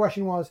specific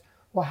question was,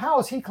 well, how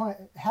is it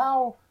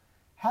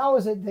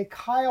that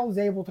Kyle is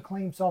able to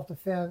claim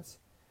self-defense,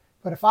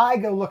 but if I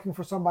go looking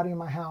for somebody in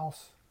my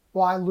house,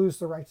 well, I lose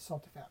the right to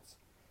self-defense?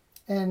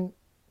 And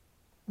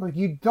like,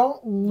 you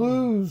don't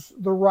lose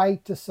the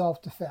right to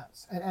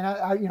self-defense. And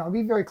I'll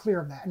be very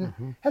clear of that.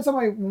 And had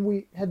somebody, when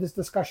we had this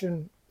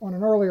discussion on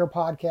an earlier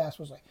podcast,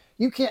 was like,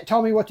 you can't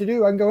tell me what to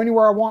do. I can go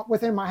anywhere I want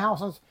within my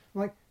house. I'm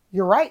like,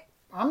 you're right.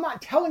 I'm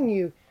not telling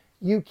you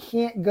you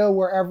can't go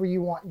wherever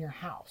you want in your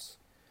house.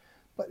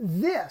 But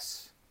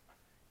this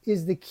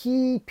is the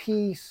key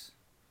piece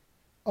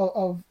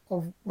of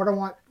what I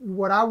want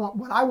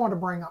to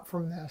bring up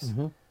from this.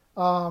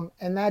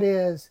 And that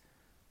is,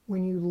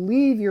 when you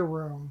leave your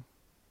room,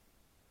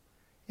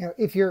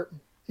 if you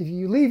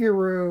leave your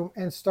room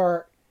and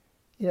start,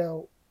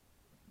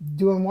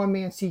 doing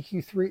one-man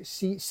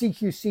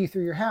CQC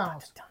through your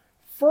house,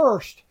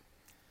 first,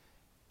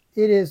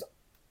 it is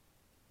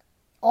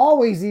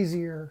always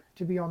easier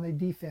to be on the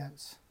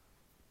defense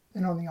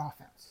than on the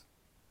offense.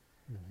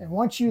 And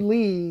once you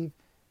leave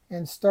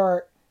and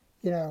start,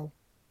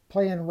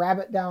 playing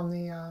rabbit down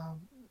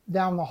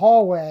the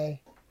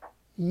hallway,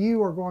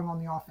 you are going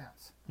on the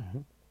offense.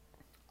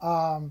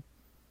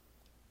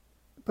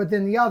 But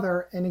then the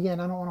other, and again,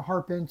 I don't want to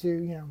harp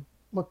into,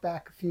 look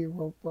back a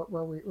few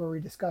where we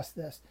discussed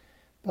this,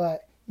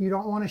 but you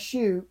don't want to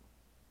shoot,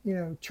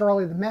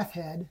 Charlie the meth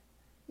head,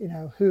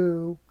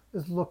 who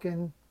is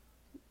looking,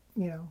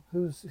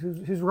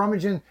 who's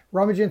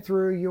rummaging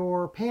through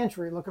your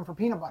pantry looking for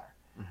peanut butter,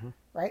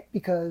 right?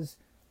 Because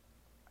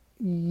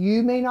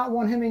you may not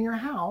want him in your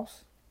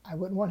house. I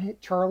wouldn't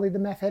want Charlie the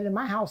meth head in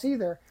my house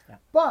either. Yeah.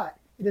 But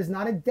it is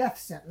not a death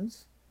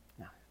sentence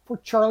for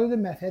Charlie the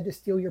meth head to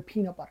steal your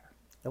peanut butter.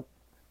 Nope.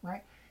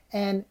 Right?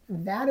 And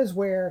that is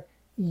where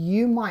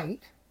you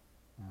might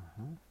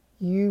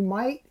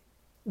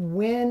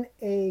win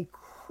a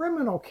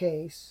criminal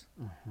case,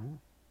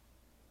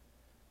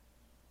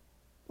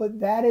 but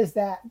that is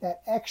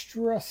that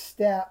extra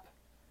step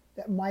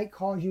that might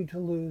cause you to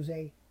lose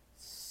a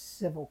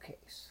civil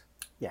case.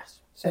 Yes.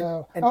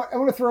 So I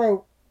want to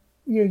throw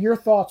your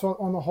thoughts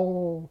on the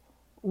whole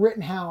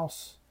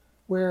Rittenhouse,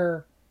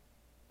 where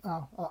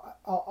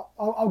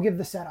I'll give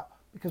the setup,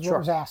 because what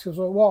was asked was,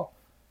 well,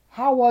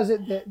 how was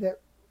it that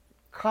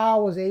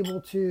Kyle was able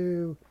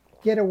to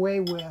get away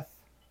with,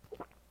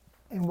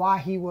 and why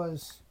he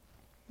was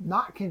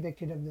not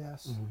convicted of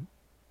this,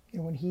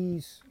 when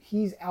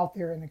he's out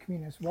there in the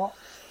community? Well,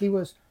 he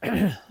was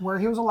where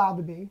he was allowed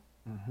to be,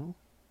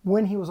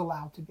 when he was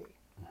allowed to be.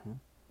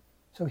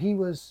 So he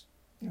was,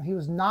 he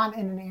was not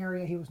in an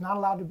area he was not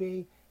allowed to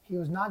be. He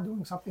was not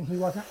doing something he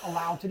wasn't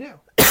allowed to do.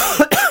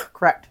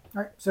 Correct.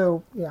 All right.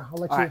 So yeah, I'll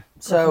let you. Right.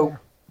 So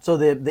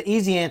the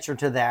easy answer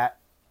to that,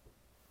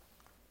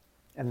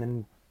 and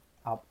then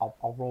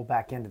I'll roll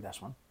back into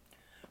this one.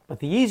 But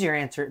the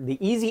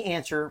easy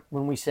answer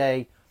when we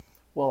say,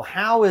 well,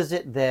 how is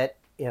it that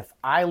if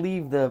I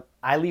leave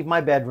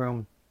my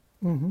bedroom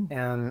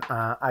and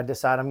I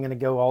decide I'm going to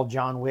go all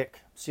John Wick,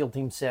 SEAL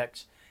Team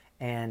 6,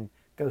 and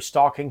go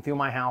stalking through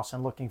my house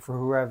and looking for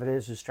whoever it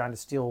is who's trying to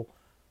steal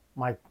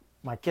my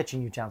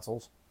kitchen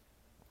utensils,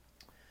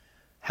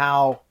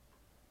 how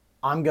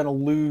I'm going to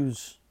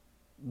lose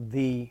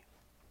the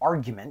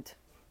argument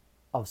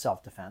of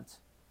self-defense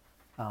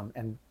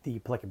and the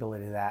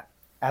applicability of that,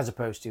 as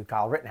opposed to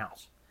Kyle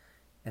Rittenhouse?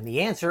 And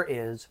the answer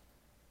is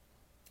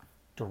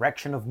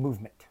direction of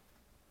movement.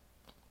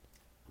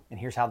 And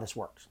here's how this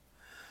works.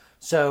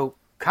 So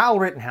Kyle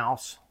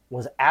Rittenhouse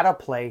was at a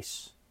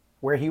place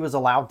where he was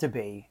allowed to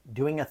be,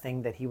 doing a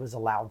thing that he was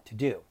allowed to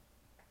do.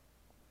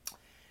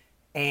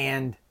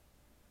 And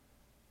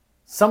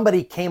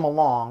somebody came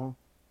along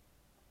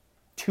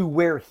to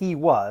where he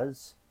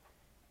was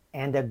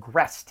and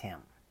aggressed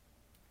him.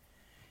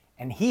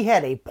 And he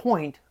had a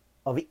point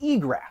of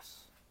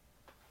egress.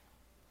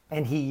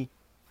 And he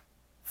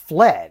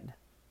fled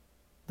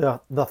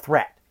the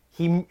threat.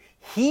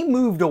 He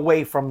moved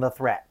away from the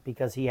threat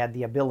because he had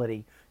the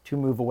ability to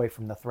move away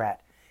from the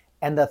threat.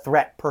 And the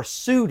threat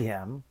pursued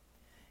him.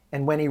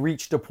 And when he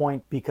reached a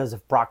point, because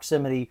of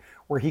proximity,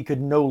 where he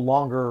could no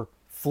longer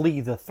flee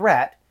the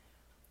threat,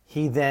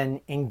 he then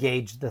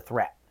engaged the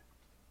threat.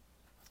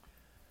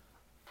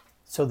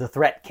 So the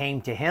threat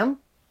came to him.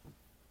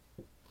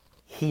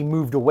 He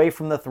moved away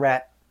from the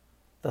threat.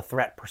 The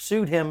threat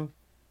pursued him.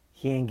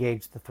 He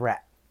engaged the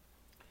threat.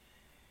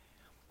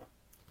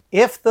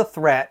 If the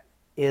threat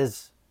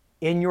is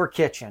in your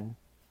kitchen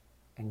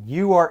and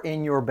you are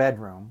in your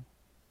bedroom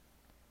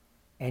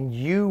and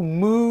you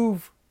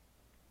move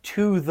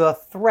to the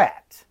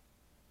threat,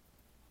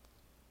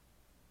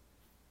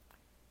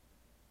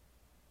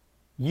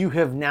 you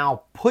have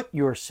now put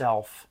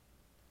yourself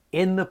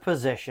in the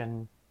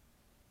position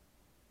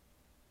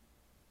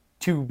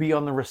to be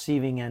on the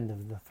receiving end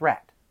of the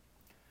threat.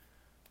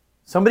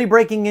 Somebody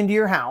breaking into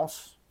your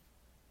house,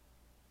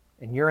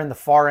 and you're in the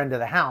far end of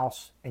the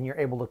house, and you're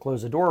able to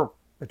close the door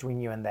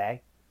between you and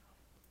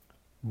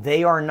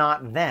they are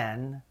not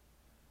then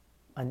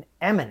an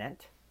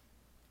imminent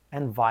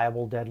and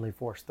viable deadly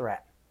force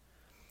threat.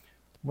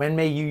 When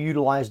may you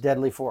utilize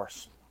deadly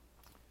force?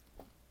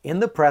 In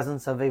the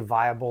presence of a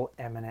viable,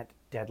 imminent,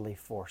 deadly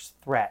force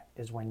threat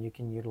is when you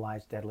can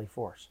utilize deadly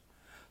force.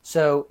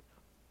 So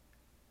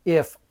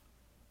if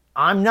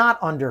I'm not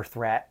under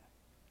threat,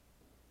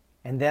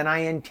 and then I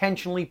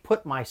intentionally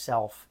put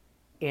myself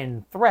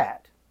in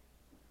threat,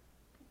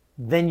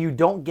 then you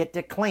don't get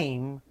to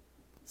claim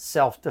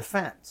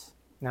self-defense.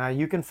 Now,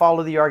 you can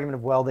follow the argument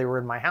of, well, they were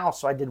in my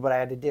house, so I did what I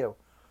had to do.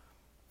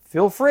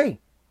 Feel free.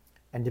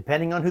 And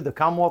depending on who the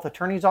Commonwealth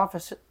Attorney's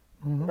Office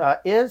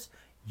is,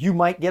 you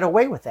might get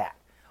away with that.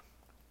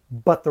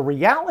 But the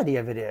reality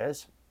of it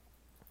is,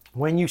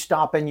 when you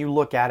stop and you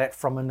look at it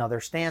from another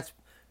stance,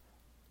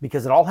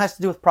 because it all has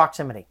to do with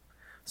proximity.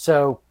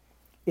 So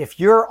if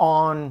you're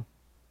on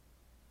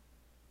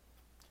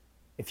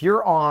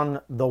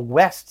the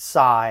west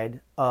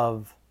side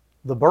of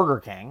the Burger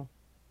King,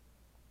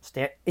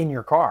 in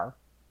your car,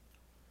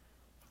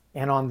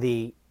 and on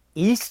the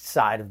east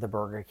side of the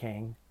Burger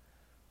King,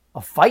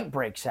 a fight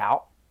breaks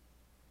out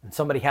and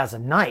somebody has a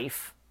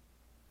knife,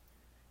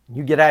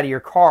 you get out of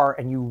your car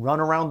and you run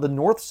around the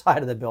north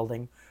side of the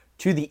building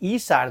to the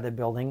east side of the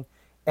building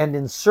and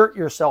insert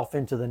yourself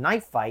into the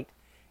knife fight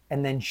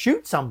and then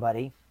shoot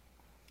somebody,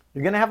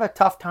 you're going to have a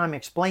tough time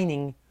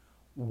explaining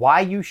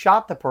why you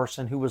shot the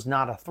person who was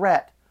not a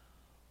threat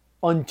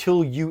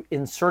until you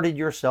inserted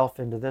yourself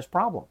into this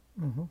problem.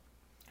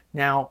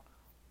 Now,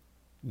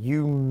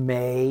 you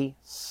may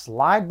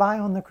slide by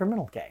on the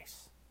criminal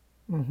case.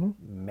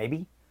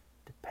 Maybe,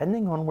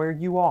 depending on where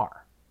you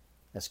are.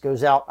 This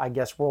goes out, I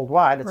guess,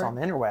 worldwide. It's on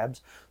the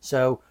interwebs.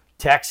 So,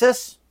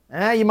 Texas,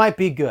 you might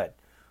be good.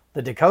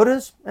 The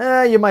Dakotas,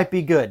 you might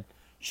be good.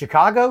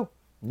 Chicago,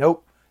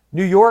 nope.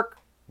 New York,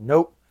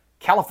 nope.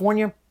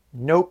 California,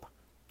 nope.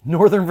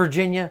 Northern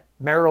Virginia,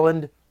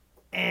 Maryland,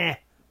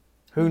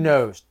 who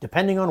knows?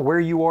 Depending on where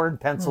you are in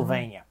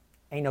Pennsylvania.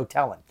 Ain't no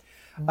telling.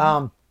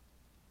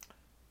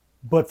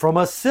 But from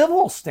a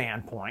civil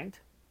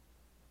standpoint,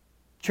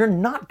 you're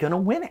not going to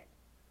win it.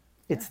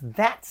 It's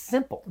that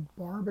simple. The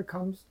bar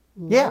becomes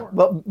lower. Yeah,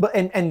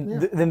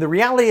 then the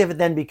reality of it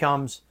then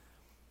becomes,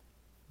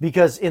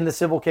 because in the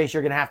civil case,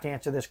 you're going to have to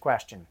answer this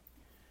question.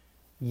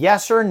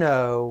 Yes or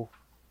no,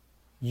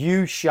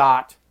 you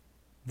shot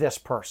this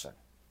person?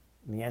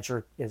 And the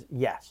answer is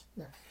yes.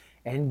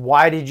 And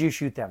why did you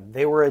shoot them?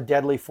 They were a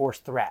deadly force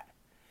threat.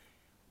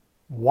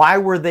 Why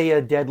were they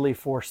a deadly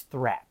force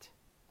threat?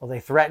 Well, they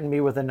threatened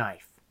me with a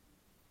knife.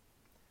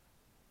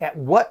 At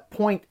what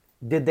point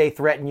did they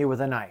threaten you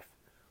with a knife?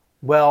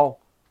 Well,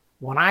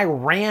 when I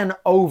ran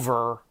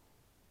over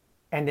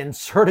and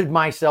inserted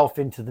myself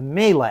into the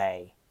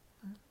melee,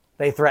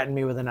 they threatened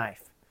me with a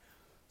knife.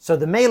 So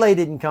the melee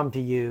didn't come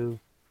to you.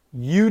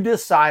 You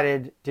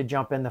decided to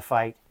jump in the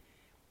fight,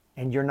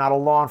 and you're not a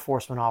law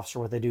enforcement officer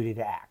with a duty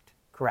to act.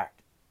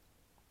 Correct.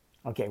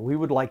 Okay, we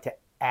would like to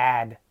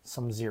add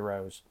some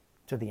zeros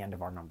to the end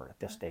of our number at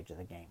this stage of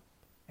the game,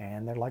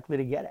 and they're likely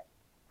to get it.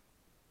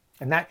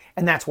 And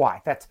that's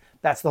why. That's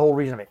the whole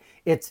reason of it.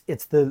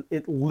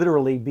 It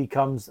literally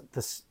becomes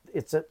this.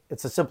 It's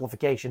a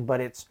simplification,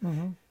 but it's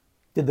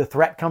did the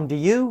threat come to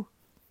you,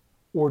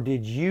 or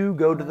did you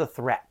go to the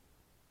threat?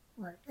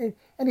 Right. And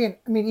again,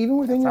 I mean, even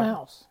within your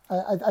house,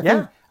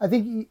 I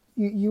think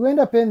you end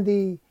up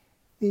in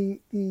the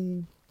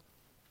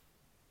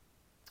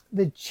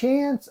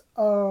chance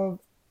of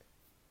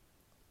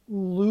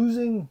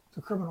losing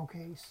the criminal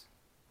case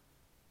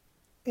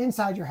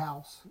inside your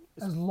house,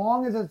 as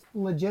long as it's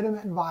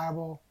legitimate and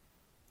viable,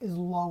 is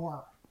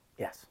lower.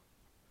 Yes,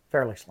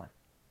 fairly slim.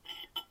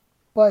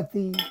 But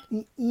the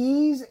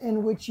ease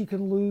in which you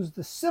can lose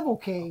the civil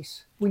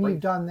case when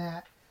you've done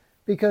that,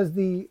 because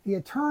the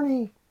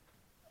attorney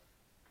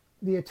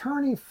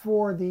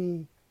for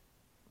the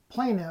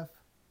plaintiff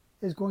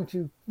is going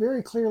to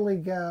very clearly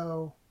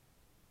go,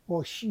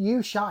 well,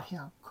 you shot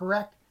him,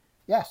 correct?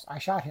 Yes, I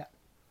shot him.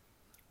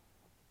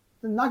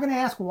 I'm not going to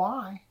ask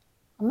why.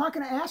 I'm not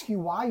going to ask you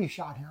why you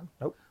shot him.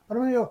 Nope. But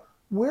I'm going to go,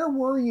 where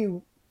were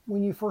you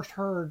when you first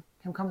heard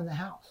him come in the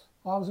house?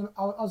 Well,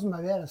 I was in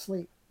my bed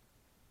asleep.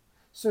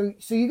 So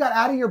you got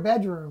out of your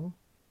bedroom,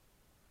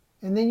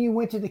 and then you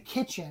went to the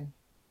kitchen,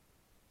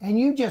 and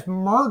you just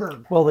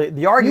murdered. Well,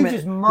 the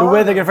argument, the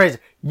way they're going to phrase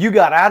it, you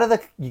got out of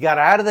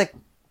the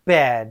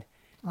bed,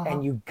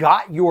 and you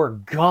got your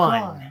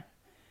gun,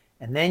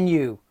 and then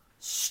you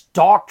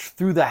stalked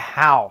through the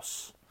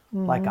house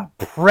like a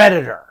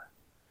predator.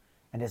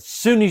 And as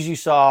soon as you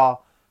saw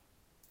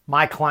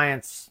my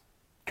client's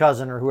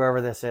cousin or whoever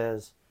this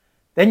is,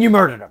 then you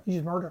murdered him. You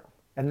just murdered him.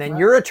 And then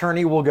your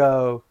attorney will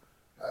go,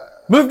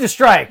 move to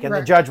strike. And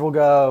the judge will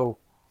go,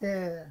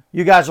 yeah.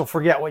 You guys will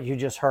forget what you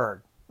just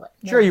heard. Right.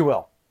 Sure you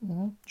will.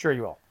 Mm-hmm. Sure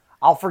you will.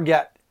 I'll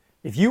forget.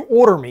 If you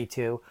order me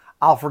to,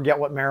 I'll forget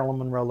what Marilyn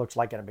Monroe looks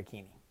like in a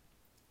bikini.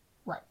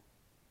 Right.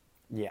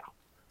 Yeah.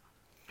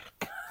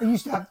 You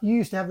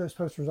used to have those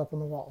posters up on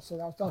the wall. So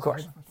that was of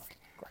course.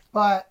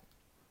 But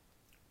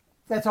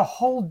that's a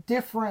whole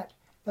different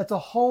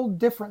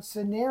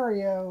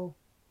scenario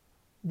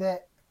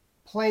that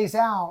plays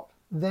out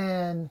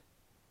than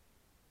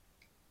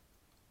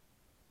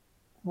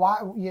why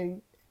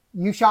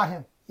you shot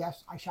him.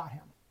 Yes, I shot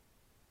him.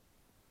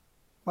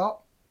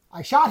 Well,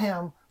 I shot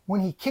him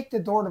when he kicked the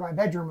door to my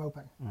bedroom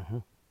open. Mm-hmm.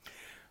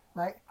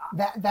 Right?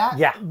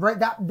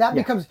 That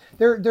becomes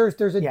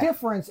there's a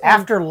difference.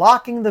 After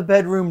locking the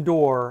bedroom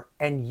door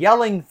and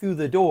yelling through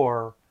the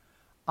door,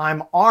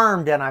 I'm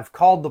armed and I've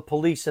called the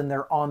police and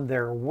they're on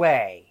their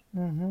way.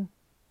 Mm-hmm.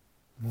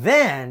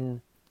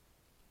 Then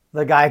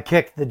the guy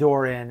kicked the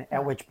door in,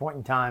 at which point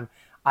in time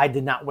I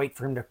did not wait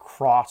for him to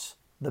cross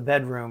the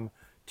bedroom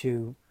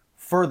to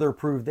further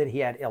prove that he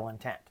had ill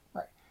intent.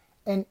 Right.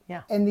 And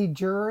the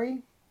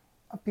jury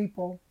of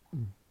people,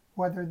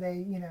 whether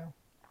they,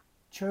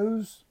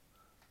 chose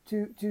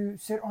to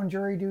sit on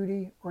jury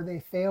duty or they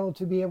failed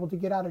to be able to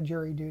get out of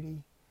jury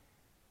duty,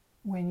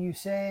 when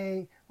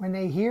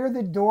they hear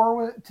the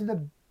door to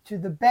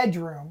the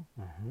bedroom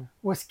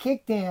was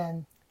kicked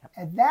in,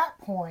 at that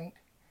point,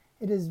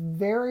 it is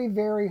very,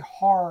 very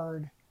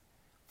hard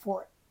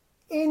for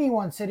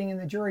anyone sitting in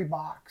the jury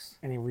box,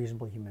 any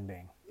reasonable human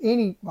being,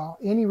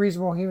 any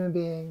reasonable human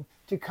being,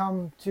 to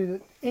come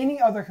to any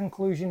other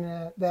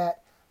conclusion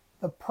that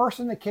the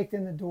person that kicked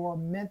in the door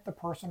meant the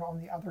person on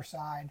the other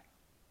side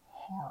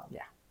harm.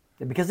 Yeah.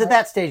 Because at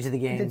that stage of the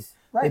game,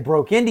 they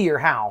broke into your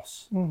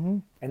house,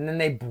 and then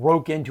they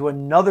broke into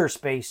another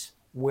space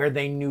where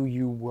they knew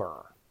you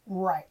were.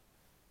 Right.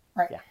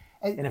 Yeah.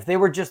 And if they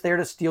were just there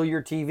to steal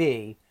your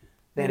TV,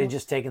 they'd have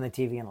just taken the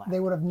TV and left. They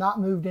would have not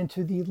moved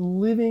into the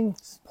living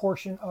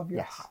portion of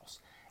your house.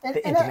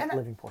 The intimate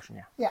living portion,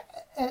 yeah. Yeah,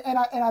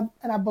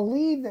 and I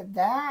believe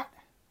that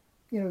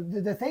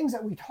the things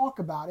that we talk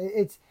about,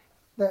 it's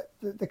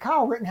the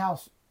Kyle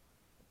Rittenhouse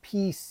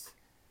piece,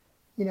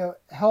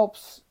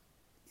 helps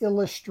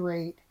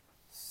illustrate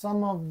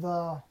some of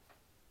the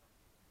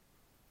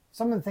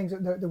things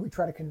that we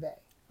try to convey,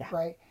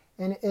 right?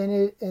 And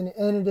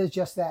it is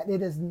just that.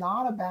 It is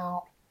not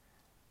about,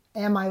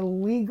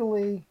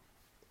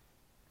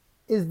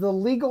 is the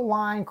legal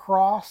line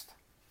crossed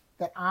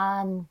that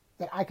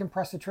I can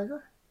press the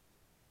trigger?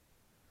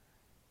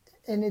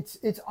 And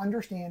it's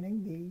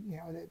understanding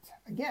that,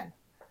 again,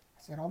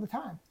 I say it all the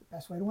time, the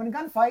best way to win a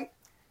gunfight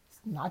is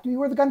not to be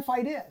where the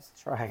gunfight is.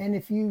 That's right. And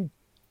if you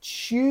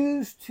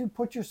choose to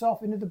put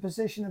yourself into the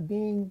position of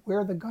being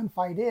where the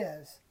gunfight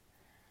is,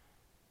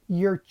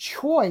 your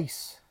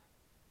choice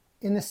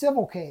in the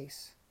civil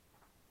case,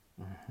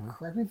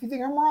 correct me if you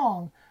think I'm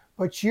wrong,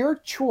 but your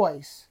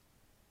choice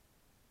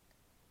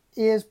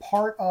is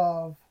part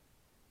of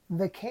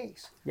the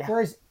case. Yeah.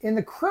 Whereas in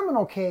the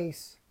criminal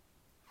case,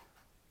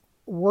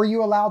 were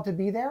you allowed to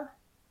be there?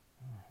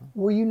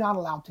 Were you not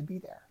allowed to be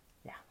there?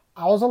 Yeah.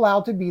 I was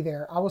allowed to be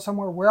there. I was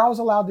somewhere where I was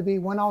allowed to be,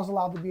 when I was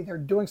allowed to be there,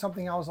 doing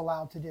something I was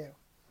allowed to do.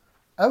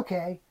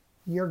 Okay,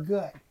 you're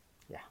good.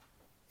 Yeah.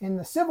 In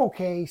the civil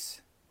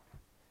case,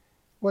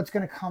 what's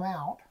going to come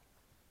out,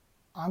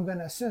 I'm going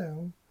to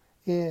assume,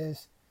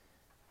 is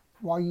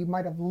while you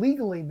might have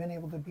legally been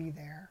able to be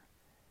there,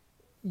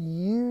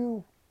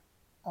 you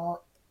are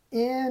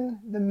in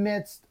the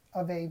midst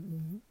of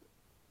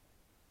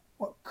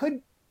what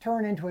could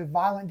turn into a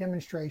violent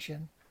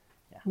demonstration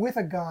with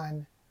a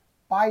gun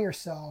by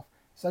yourself.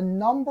 There's a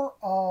number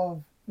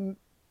of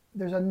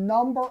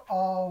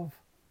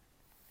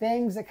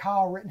things that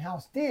Kyle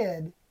Rittenhouse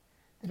did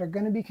that are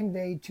going to be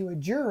conveyed to a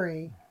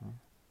jury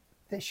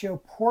that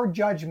show poor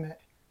judgment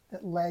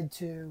that led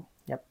to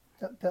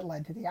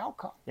the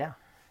outcome. Yeah.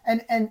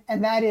 And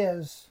that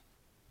is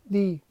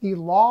the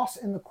loss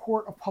in the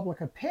court of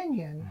public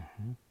opinion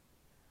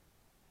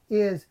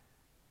is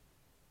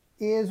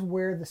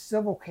where the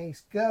civil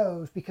case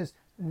goes, because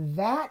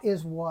that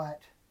is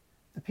what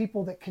the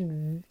people that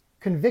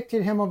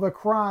convicted him of a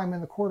crime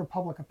in the court of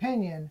public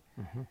opinion,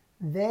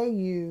 they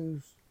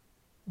use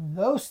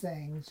those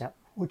things,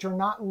 which are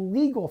not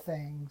legal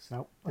things,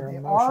 they're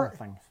emotional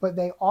things. But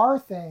they are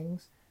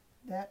things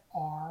that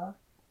are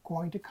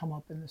going to come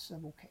up in the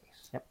civil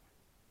case. Yep.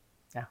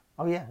 Yeah.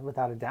 Oh yeah,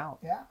 without a doubt.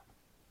 Yeah.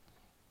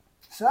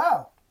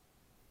 So,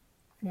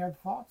 any other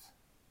thoughts?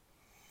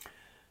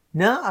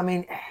 No, I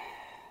mean,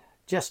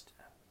 just,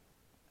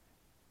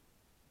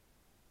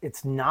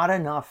 it's not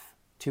enough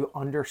to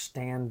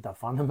understand the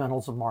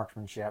fundamentals of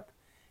marksmanship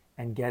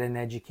and get an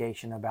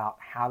education about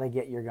how to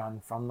get your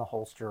gun from the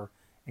holster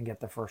and get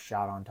the first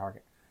shot on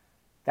target.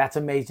 That's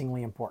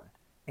amazingly important.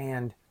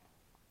 And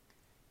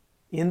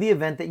in the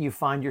event that you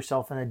find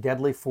yourself in a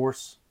deadly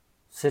force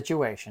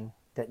situation,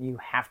 that you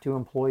have to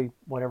employ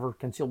whatever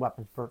concealed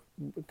weapon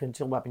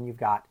you've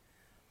got,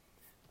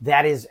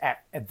 that is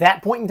at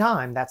that point in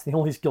time, that's the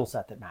only skill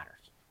set that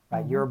matters,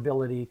 right? Your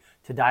ability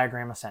to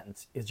diagram a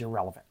sentence is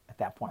irrelevant at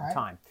that point in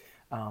time.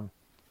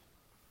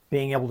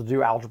 Being able to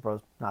do algebra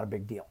is not a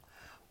big deal,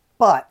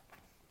 but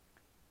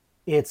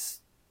it's,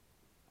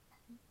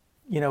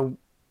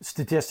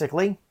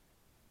 statistically,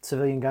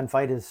 civilian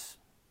gunfight is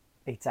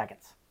 8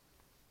 seconds,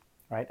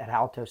 right? At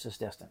halitosis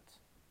distance.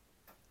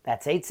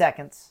 That's 8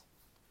 seconds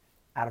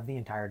out of the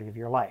entirety of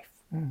your life.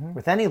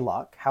 With any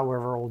luck,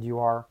 however old you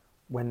are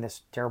when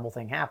this terrible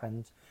thing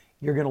happens,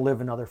 you're going to live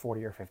another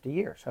 40 or 50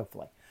 years,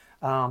 hopefully.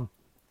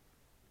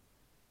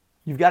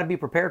 You've got to be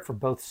prepared for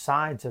both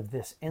sides of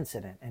this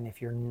incident. And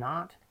if you're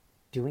not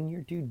doing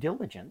your due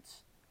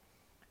diligence,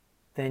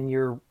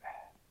 then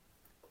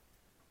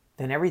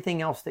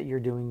everything else that you're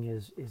doing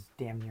is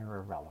damn near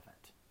irrelevant.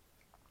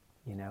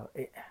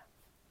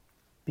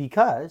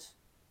 Because,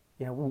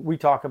 we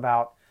talk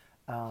about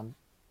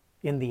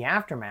in the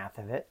aftermath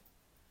of it,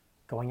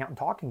 going out and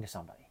talking to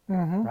somebody,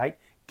 right?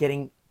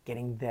 Getting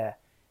the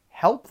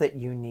help that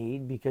you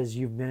need because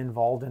you've been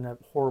involved in a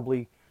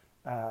horribly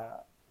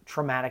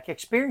traumatic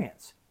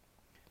experience.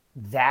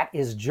 That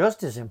is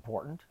just as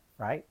important,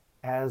 right,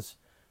 as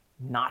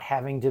not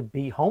having to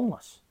be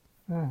homeless,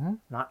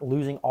 not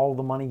losing all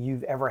the money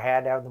you've ever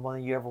had out of the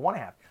money you ever want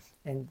to have.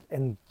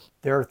 And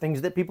there are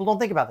things that people don't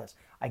think about this.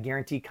 I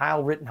guarantee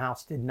Kyle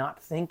Rittenhouse did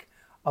not think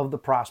of the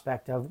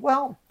prospect of,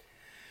 well,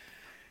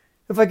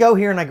 if I go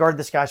here and I guard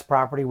this guy's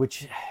property,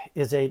 which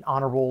is an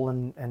honorable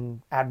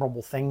and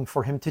admirable thing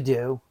for him to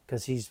do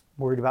because he's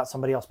worried about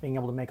somebody else being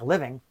able to make a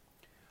living.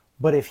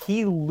 But if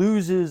he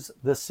loses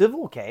the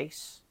civil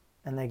case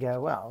and they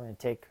go, well, we're going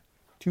to take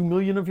 $2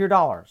 million of your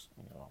dollars.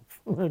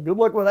 Good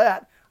luck with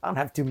that. I don't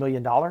have $2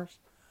 million.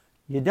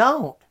 You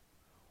don't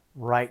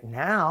right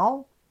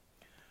now,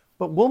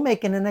 but we'll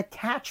make it an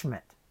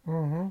attachment.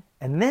 And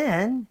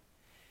then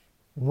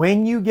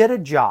when you get a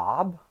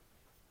job,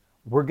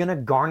 we're going to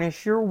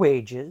garnish your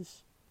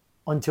wages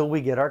until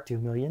we get our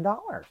 $2 million.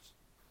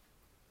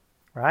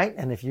 Right?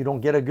 And if you don't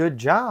get a good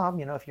job,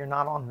 if you're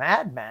not on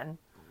Mad Men,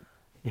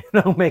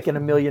 making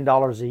 $1 million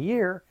a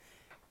year,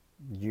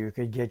 you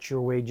could get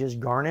your wages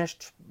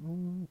garnished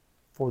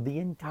for the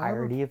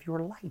entirety of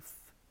your life.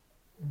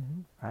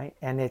 Right?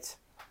 And it's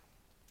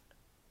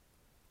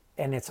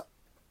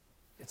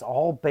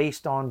all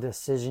based on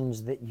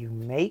decisions that you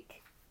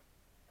make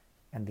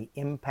and the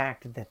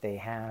impact that they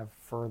have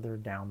further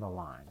down the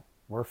line.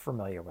 We're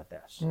familiar with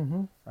this,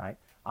 right?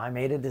 I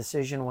made a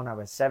decision when I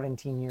was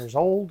 17 years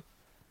old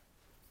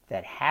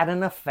that had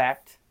an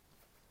effect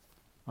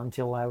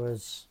until I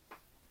was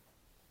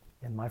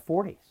in my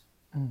 40s.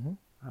 And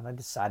I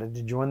decided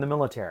to join the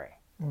military.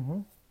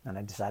 And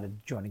I decided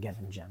to join again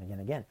and again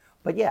and again.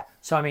 But yeah,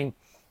 so I mean,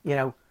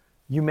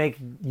 you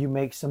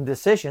make some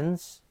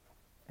decisions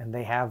and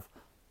they have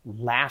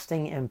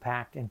lasting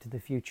impact into the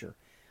future.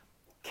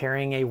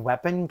 Carrying a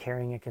weapon,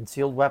 carrying a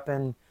concealed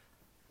weapon,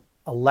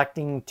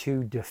 electing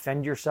to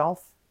defend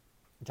yourself,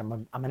 which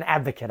I'm an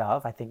advocate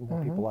of. I think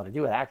more people ought to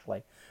do it,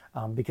 actually,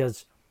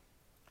 because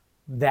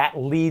that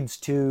leads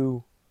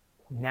to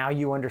now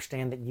you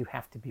understand that you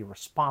have to be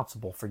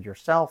responsible for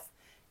yourself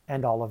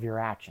and all of your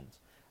actions.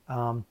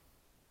 But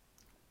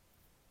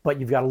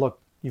you've got to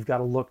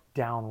look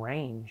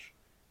downrange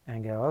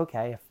and go,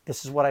 okay, if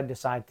this is what I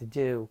decide to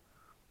do,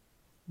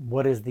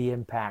 what is the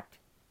impact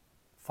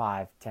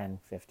 5, 10,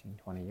 15,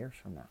 20 years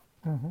from now?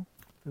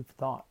 Food for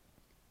thought.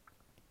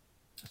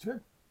 That's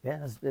good. Yeah,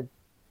 that's a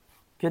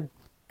good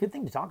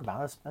thing to talk about.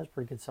 That's a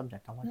pretty good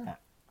subject. I like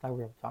that. Glad we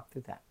were able to talk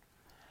through that.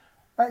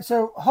 All right,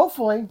 so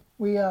hopefully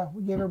we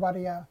gave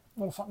everybody a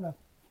little something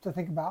to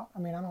think about. I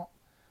mean, I don't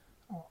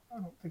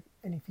think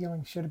any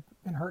feelings should have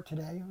been hurt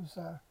today. It was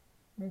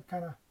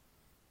kind of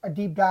a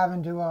deep dive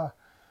into a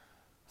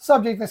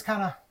subject that's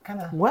kind of.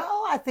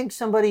 Well, I think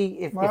somebody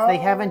if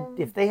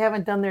they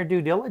haven't done their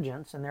due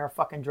diligence and they're a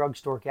fucking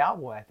drugstore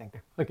cowboy, I think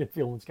their fucking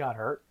feelings got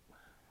hurt.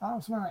 Oh,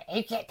 somebody like,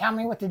 you can't tell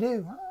me what to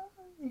do.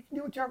 You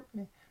can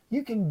do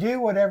you can do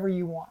whatever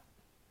you want.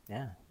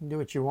 Yeah, you can do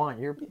what you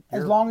want. You're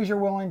as long as you're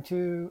willing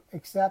to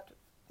accept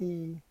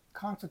the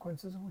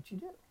consequences of what you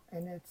do,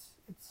 and it's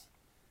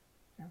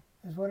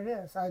is what it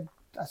is. I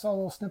saw a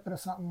little snippet of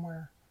something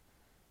where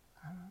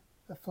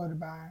that floated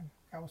by. And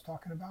I was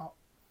talking about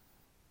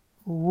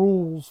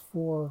rules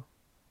for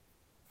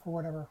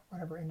whatever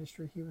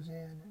industry he was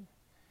in,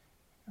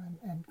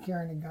 and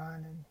carrying a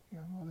gun, and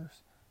well,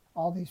 there's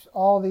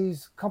all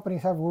these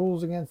companies have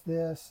rules against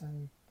this,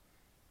 and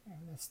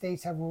the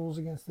states have rules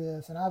against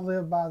this, and I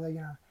live by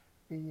the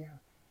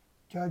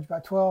judged by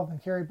 12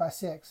 and carried by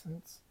 6,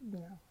 and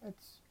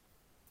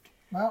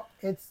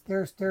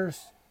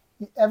there's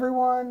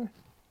everyone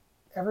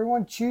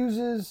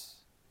chooses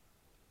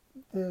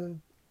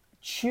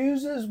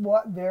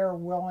what they're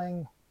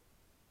willing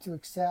to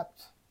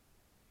accept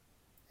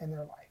in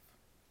their life,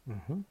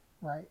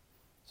 right?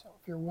 So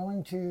if you're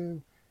willing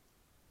to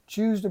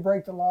choose to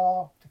break the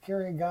law, to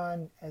carry a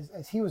gun,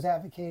 as he was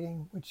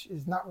advocating, which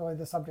is not really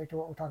the subject of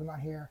what we're talking about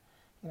here,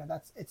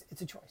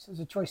 it's a choice. It's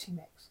a choice he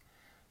makes.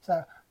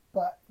 So,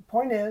 but the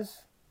point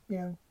is,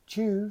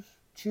 choose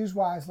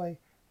wisely.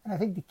 And I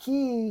think the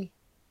key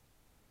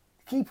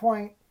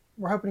point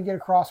we're hoping to get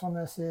across on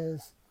this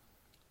is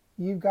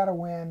you've got to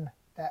win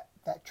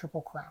that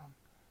triple crown.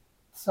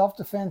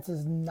 Self-defense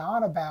is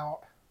not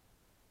about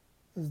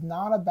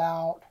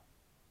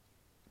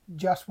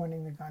just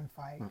winning the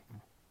gunfight.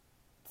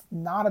 It's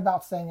not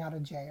about staying out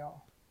of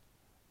jail.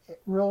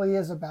 It really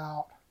is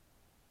about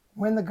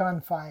win the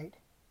gunfight,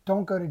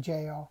 don't go to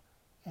jail,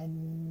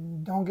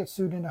 and don't get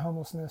sued into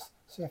homelessness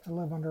so you have to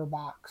live under a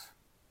box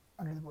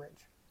under the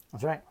bridge.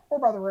 That's right. Or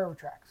by the railroad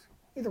tracks.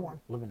 Either one.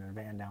 Living in a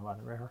van down by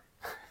the river.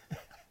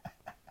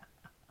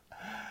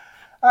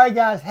 All right,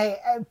 guys. Hey,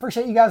 I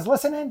appreciate you guys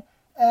listening,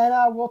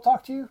 and we'll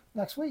talk to you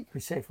next week.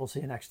 Be safe. We'll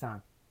see you next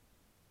time.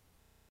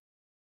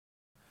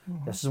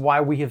 This is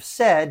why we have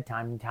said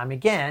time and time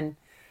again,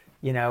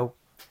 you know,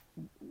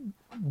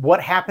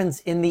 what happens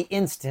in the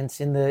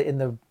instance, in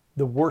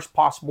the worst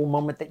possible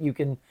moment that you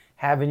can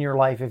have in your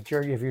life if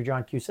you're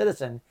John Q.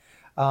 Citizen.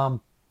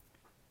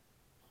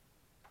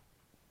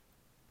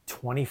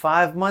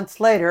 25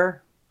 months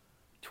later,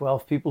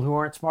 12 people who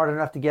aren't smart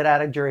enough to get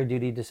out of jury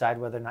duty decide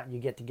whether or not you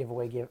get to give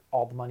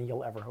all the money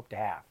you'll ever hope to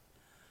have.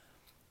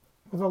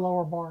 With a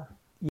lower bar.